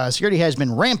revamped. Security has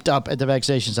been ramped up at the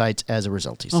vaccination sites as a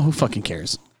result. Oh, who fucking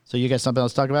cares? So you got something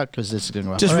else to talk about? Because this is going to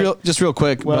go on. Just real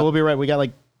quick. Well, we'll be right. We got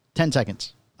like 10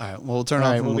 seconds. All right. Well, we'll turn off.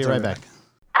 All right, we'll be right back.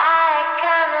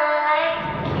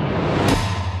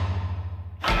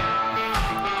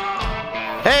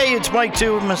 Hey, it's Mike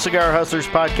 2 from the Cigar Hustlers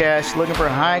podcast. Looking for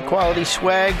high-quality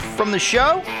swag from the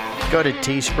show? Go to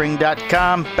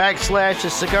teespring.com/the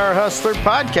Cigar Hustler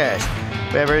podcast.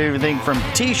 We have everything from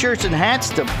t-shirts and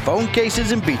hats to phone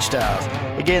cases and beach towels.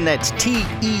 Again, that's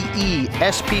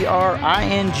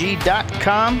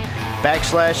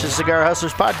teespring.com/the Cigar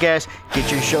Hustlers podcast.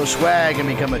 Get your show swag and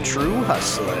become a true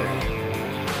hustler.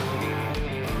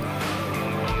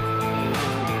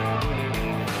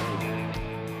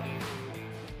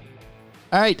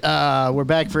 All right, we're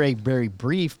back for a very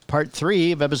brief part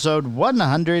 3 of episode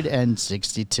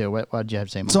 162. What'd you have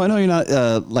to say, Mike? So I know you're not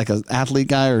like an athlete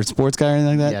guy or a sports guy or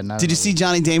anything like that. Yeah, not Did you see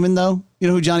Johnny Damon though? You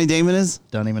know who Johnny Damon is?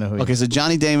 Don't even know who he Okay, is. so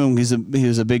Johnny Damon, he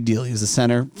was a big deal. He was a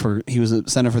center for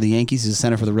the Yankees. He was a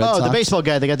center for the Red Sox. Oh, the baseball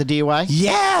guy that got the DUI?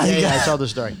 Yeah, Yeah, I saw the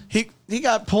story. He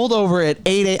got pulled over at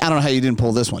 8 a.m. I don't know how you didn't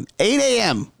pull this one. 8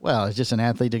 a.m. Well, it's just an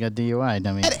athlete that got DUI.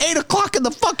 I mean, At 8 o'clock in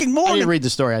the fucking I morning. didn't read the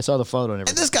story. I saw the photo and And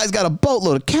everything. this guy's got a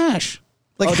boatload of cash.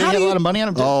 Like, Oh, did he how have do a you- lot of money on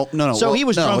him? Oh, no. So he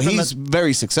was drunk from he's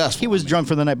very successful. He was drunk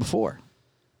from the night before.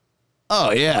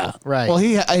 Oh, yeah. Right. Well,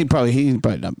 he probably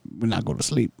would not go to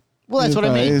sleep. Well, that's what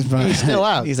I mean. He's still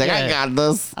out. He's like, Yeah. I got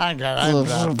this. I'm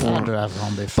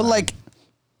home But like,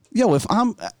 yo, if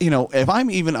I'm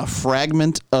even a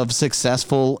fragment of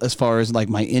successful as far as like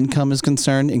my income is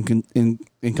concerned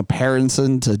in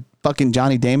comparison to fucking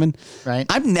Johnny Damon, Right.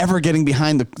 I'm never getting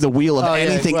behind the wheel of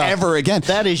anything ever again.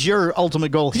 That is your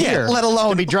ultimate goal here. let alone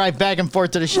to be drive back and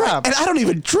forth to the shop. And I don't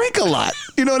even drink a lot.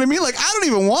 You know what I mean? Like, I don't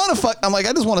even want to fuck. I'm like,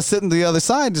 I just want to sit on the other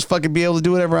side and just fucking be able to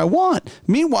do whatever I want.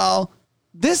 Meanwhile,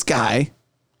 this guy,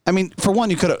 I mean, for one,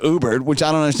 you could have Ubered, which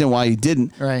I don't understand why you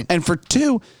didn't. Right. And for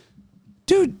two,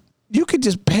 dude, you could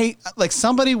just pay, like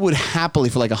somebody would happily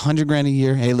for like $100,000 a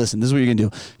year. Hey, listen, this is what you're going to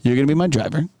do. You're going to be my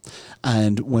driver.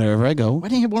 And wherever I go, Why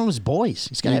didn't he have one of his boys?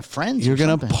 He's got to have friends. you're or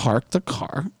gonna something. park the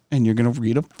car and you're gonna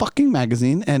read a fucking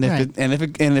magazine. And if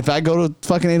Right. if I go to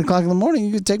fucking 8 o'clock in the morning,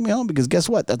 you can take me home because guess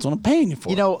what? That's what I'm paying you for.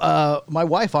 You know, my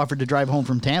wife offered to drive home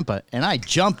from Tampa, and I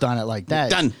jumped on it like that.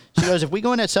 Done. She goes, if we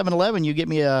go in at 7-Eleven, you get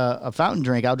me a fountain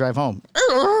drink, I'll drive home.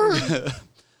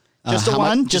 Just the how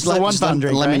one? much- Just the one fountain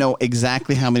drink, Let me right? know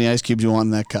exactly how many ice cubes you want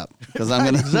in that cup because I'm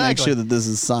gonna make Exactly. sure that this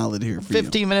is solid here for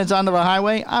 15 minutes onto the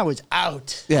highway, I was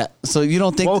out. you. Yeah. So you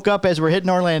don't think Woke up as we're hitting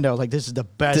Orlando. Like, this is the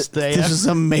best day this ever. is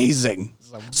amazing?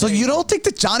 So you don't think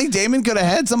that Johnny Damon could have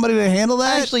had somebody to handle I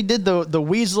that? actually did the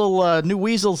Weasel new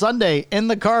Weasel Sunday in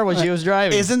the car when she was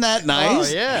driving. Isn't that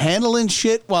nice? Oh, yeah. Handling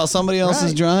shit while somebody else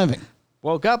is Right. driving.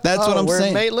 Woke up. That's what I'm we're saying.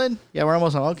 in Maitland? Yeah, we're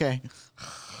almost home. Okay.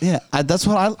 Yeah. That's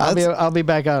what I'll be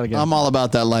back out again. I'm all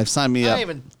about that life. Sign me I up. didn't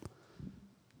even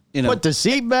You know. put the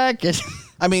seat back.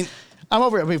 I mean, I'm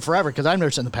over it. I mean, forever because I've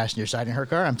never sat in the passenger side in her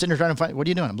car. I'm sitting there trying to find. What are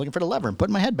you doing? I'm looking for the lever and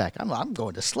putting my head back. I'm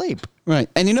going to sleep. right.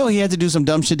 And you know he had to do some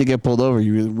dumb shit to get pulled over.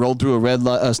 You rolled through a red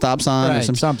stop sign or Right,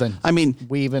 some something. I mean,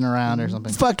 Weaving around or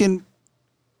something. fucking.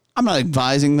 I'm not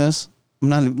advising this. I'm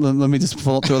not. Let me just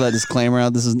throw that disclaimer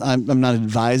out. I'm not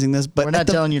advising this. But We're not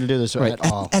telling you to do this right, at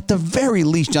all. at the very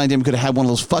least, Johnny Damon could have had one of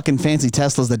those fucking fancy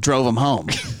Teslas that drove him home.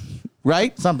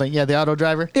 Right? Something. Yeah, the auto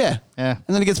driver. Yeah. Yeah. And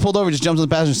then he gets pulled over, just jumps in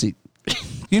the passenger seat.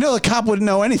 You know, the cop wouldn't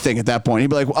know anything at that point. He'd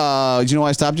be like, "Do you know why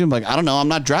I stopped you?" I'm like, "I don't know. I'm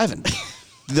not driving."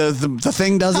 the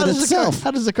thing does How it does itself.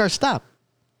 how does the car stop?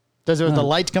 Does it the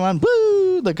lights come on?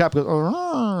 Woo! The cop goes.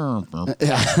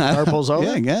 Car pulls over.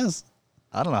 Yeah, I guess.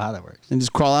 I don't know how that works. And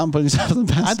just crawl out and put yourself in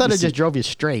the passenger I thought it seat. just drove you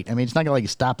straight. I mean, it's not gonna like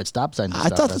stop at stop signs. And I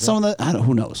stuff, thought that does it? some of that.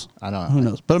 Who knows? I don't know. Who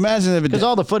knows? But imagine if it Because did.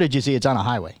 all the footage you see, it's on a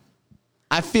highway.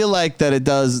 I feel like that it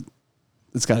does.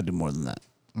 It's got to do more than that.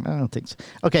 I don't think so.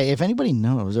 Okay, if anybody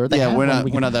knows, or they Yeah, have we're one, not-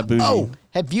 we we're not that bougie. Oh,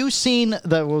 have you seen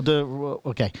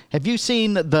okay? Have you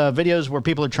seen the videos where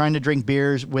people are trying to drink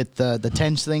beers with the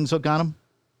TENS things hooked on them?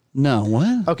 No,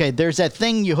 what? Okay, there's that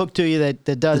thing you hook to you that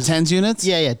does The TENS units?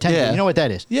 Yeah, TENS. Yeah. You know what that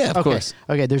is? Yeah, of okay. course.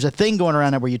 Okay, there's a thing going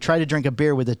around there where you try to drink a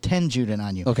beer with a TENS unit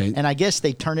on you. Okay. and I guess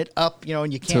they turn it up,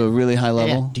 and you can't To a really high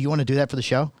level? Yeah. Do you want to do that for the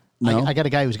show? No. I got a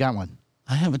guy who's got one.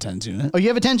 I have a TENS unit. Oh, you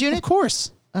have a TENS unit? Of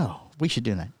course. Oh, we should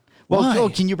do that. Well,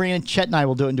 Why? can you bring in Chet and I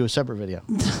will do it and do a separate video?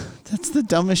 That's the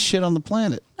dumbest shit on the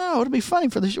planet. No, it'll be funny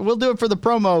for the show. We'll do it for the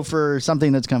promo for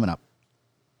something that's coming up.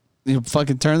 You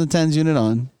fucking turn the TENS unit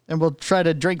on. And we'll try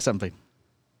to drink something.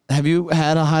 Have you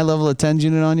had a high level of TENS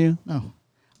unit on you? No.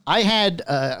 I had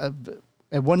at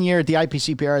 1 year at the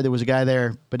IPCPR, there was a guy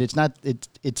there, but it's not,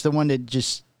 it's the one that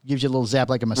just gives you a little zap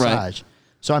like a massage.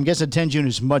 So I'm guessing 10 unit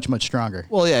is much, much stronger.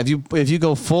 Well, yeah. If you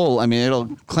go full, I mean, it'll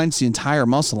clench the entire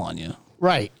muscle on you.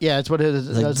 Right. Yeah, that's what it does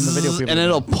in the video. And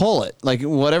it'll pull it like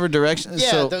whatever direction.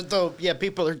 Yeah, So,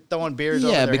 people are throwing beers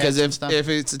over yeah, their because heads and stuff. if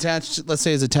it's attached, let's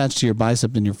say it's attached to your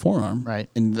bicep and your forearm, Right.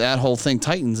 and that whole thing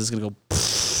tightens, it's gonna go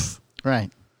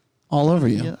Right. all over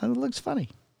you. Yeah, it looks funny.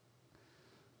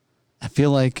 I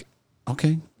feel like,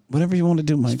 okay, whatever you want to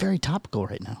do, Mike. It's very topical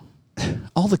right now.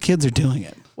 All the kids are doing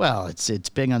it. Well, it's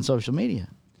big on social media.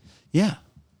 Yeah.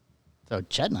 So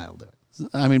Chet and I will do it.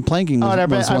 I mean, planking Oh,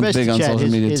 was and once big on Chet, social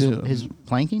media too. His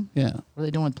planking? Yeah. What are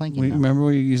they doing with planking now? Remember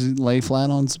we used to lay flat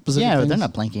on specific Yeah, but things? they're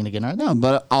not planking again, are they? No,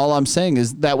 but all I'm saying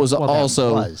is that was Well, that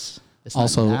also was. It's not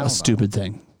also now, a stupid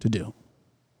thing to do. though.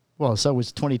 Well, so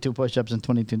was 22 push-ups in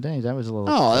 22 days. That was a little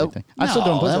Oh, silly thing. I'm still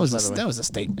doing push-ups, that was by the way. that was a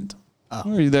statement.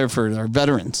 We're there for our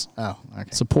veterans. Oh,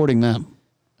 okay. Supporting them.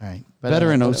 All right.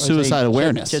 Veteran of suicide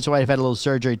awareness. Chet's wife had a little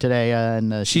surgery today,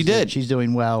 and she did. She's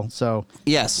doing well. So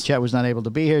yes, Chet was not able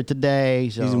to be here today.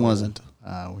 So he wasn't.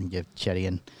 We can give Chetty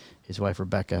and his wife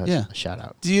Rebecca a shout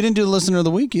out. You didn't do the listener of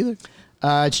the week either.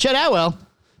 It's Chet Atwell.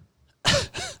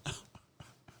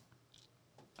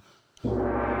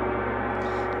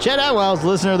 Chet Atwell's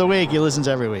listener of the week. He listens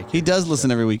every week. He does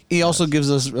listen every week. He also gives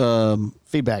us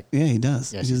feedback. Yeah, he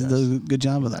does. Yes, he does a good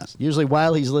job of that. Usually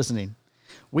while he's listening.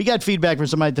 We got feedback from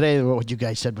somebody today. What you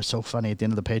guys said was so funny at the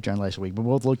end of the Patreon last week. We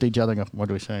both looked at each other and go, what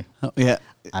do we say? Oh, yeah.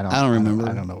 I don't remember.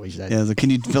 I don't know what we said. Yeah, can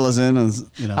you fill us in?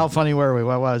 How funny were we?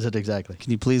 What was it exactly?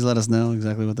 Can you please let us know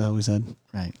exactly what the hell we said?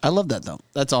 Right. I love that, though.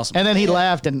 That's awesome. And then he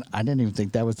laughed, and I didn't even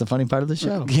think that was the funny part of the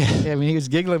show. Yeah. I mean, he was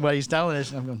giggling while he's telling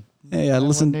us. And I'm going, hey, I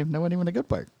listened. That wasn't even a good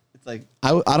part. It's like,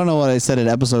 I don't know what I said at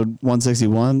episode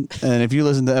 161, and if you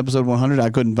listen to episode 100, I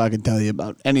couldn't fucking tell you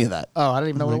about any of that. Oh, I don't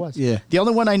even know what it was. Yeah. The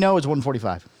only one I know is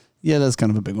 145. Yeah, that's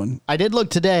kind of a big one. I did look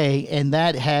today, and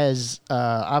that has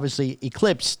obviously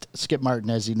eclipsed Skip Martin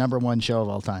as the #1 show of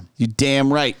all time. You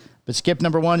damn right. But Skip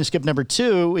 #1 and Skip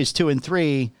 #2 is 2 and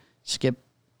 3. Skip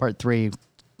Part 3,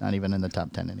 not even in the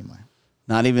top 10 anymore.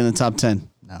 Not even in the top 10.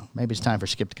 No, maybe it's time for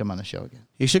Skip to come on the show again.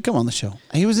 He should come on the show.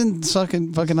 He was in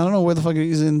fucking I don't know where the fuck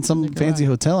he's in, some fancy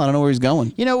hotel. I don't know where he's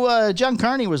going. You know, John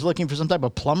Carney was looking for some type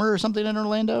of plumber or something in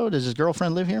Orlando. Does his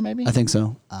girlfriend live here, maybe? I think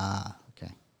so.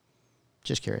 Okay.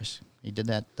 Just curious. He did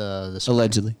that this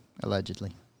Allegedly.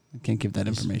 Allegedly. I can't give that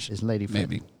information. His lady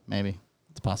friend. Maybe.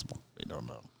 It's possible. We don't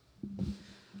know.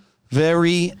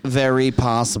 Very, very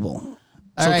possible.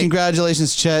 All so right.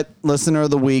 Congratulations, Chet, listener of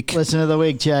the week. Listener of the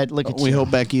week, Chet. Look at you. We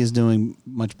hope Becky is doing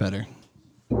much better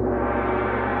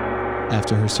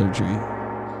after her surgery.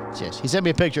 Yes. He sent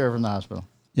me a picture of her from the hospital.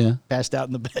 Yeah. Passed out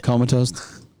in the bed.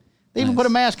 Comatose. They even put a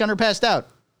mask on her passed out.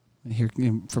 Here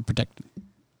for protection.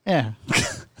 Yeah.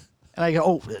 And I go,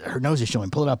 oh, her nose is showing.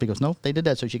 Pull it up. He goes, no, they did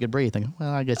that so she could breathe. I go,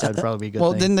 well, I guess that would probably be a good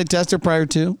Well, thing. didn't they test her prior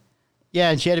to?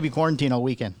 Yeah, and she had to be quarantined all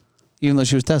weekend. Even though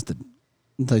she was tested.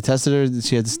 They tested her.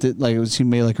 She had to she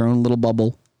made like her own little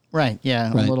bubble. Right,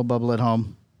 yeah, Right. a little bubble at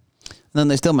home. And then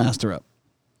they still masked her up.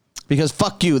 Because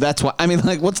fuck you, that's why. I mean,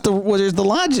 like, where's the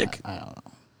logic? I don't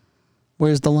know.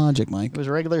 Where's the logic, Mike? It was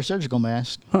a regular surgical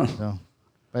mask. Huh. So,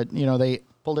 but, they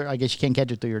pulled her. I guess you can't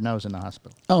catch it through your nose in the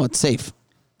hospital. Oh, it's safe.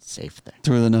 Safe there.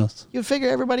 Through the nose. You figure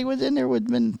everybody was in there would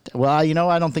have been. Well,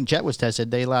 I don't think Chet was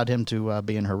tested. They allowed him to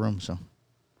be in her room, so.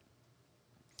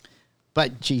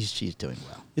 But she's doing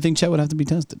well. You think Chet would have to be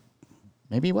tested?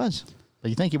 Maybe he was. But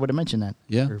you think he would have mentioned that.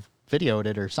 Yeah. Or videoed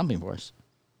it or something for us.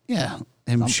 Yeah.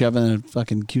 Him shoving a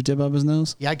fucking Q-tip up his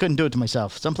nose? Yeah, I couldn't do it to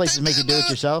myself. Some places make you do it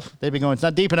yourself. They'd be going, it's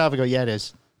not deep enough. I go, yeah, it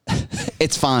is.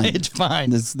 It's fine. It's fine.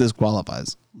 This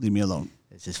qualifies. Leave me alone.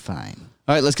 This is fine.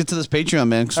 All right, let's get to this Patreon,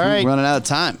 man, because All we're right. running out of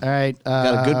time. All right.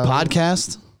 Got a good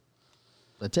podcast.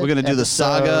 That's it. We're going to do the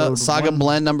Saga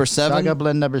Blend number 7. Saga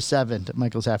Blend number 7.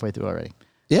 Michael's halfway through already.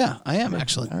 Yeah, I am,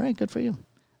 actually. All right, good for you.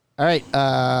 All right.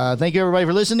 Thank you, everybody,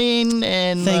 for listening.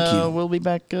 And Thank you. We'll be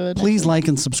back. Please like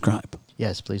and subscribe.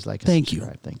 Yes, please like and Thank you.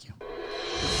 subscribe. Thank you.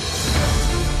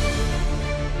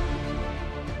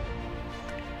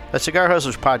 The Cigar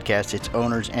Hustlers podcast, its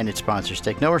owners, and its sponsors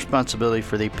take no responsibility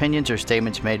for the opinions or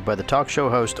statements made by the talk show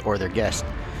host or their guest.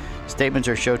 Statements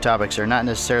or show topics are not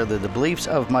necessarily the beliefs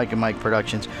of Mike and Mike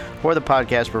Productions or the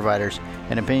podcast providers,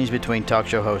 and opinions between talk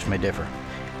show hosts may differ.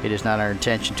 It is not our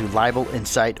intention to libel,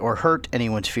 incite, or hurt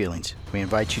anyone's feelings. We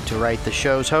invite you to write the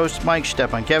show's host, Mike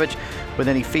Stepankevich, with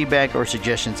any feedback or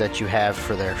suggestions that you have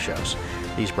for their shows.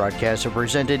 These broadcasts are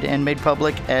presented and made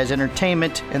public as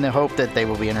entertainment in the hope that they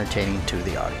will be entertaining to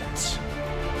the audience.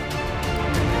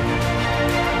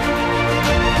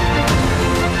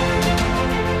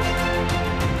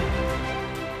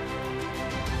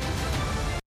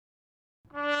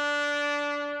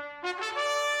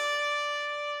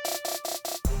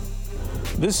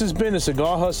 This has been a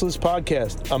Cigar Hustlers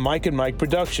podcast, a Mike and Mike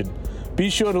production.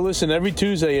 Be sure to listen every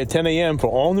Tuesday at 10 a.m. for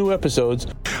all new episodes.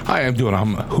 Hi, I'm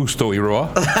Husto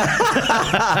Iroa.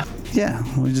 Yeah,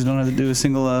 we just don't have to do a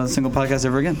single podcast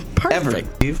ever again.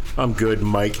 Perfect. Ever. I'm good,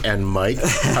 Mike and Mike.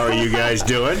 How are you guys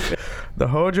doing? The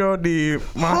Hojo,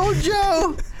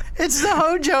 Hojo! It's the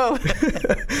Hojo!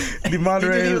 the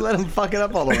Monterey. let him fuck it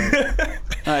up all the way.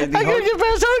 All right, I gotta get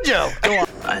past Hojo! Go on.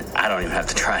 I don't even have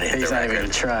to try to hit the record. He's not even gonna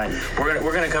try.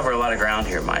 We're gonna cover a lot of ground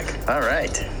here, Mike. All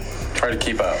right. Try to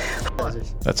keep up.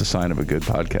 That's a sign of a good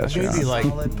podcast. I gave you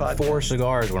John. like 4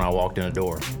 cigars when I walked in the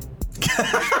door.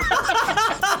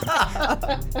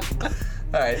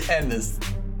 All right, end this.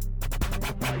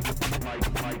 Mike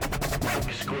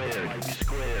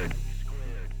squared.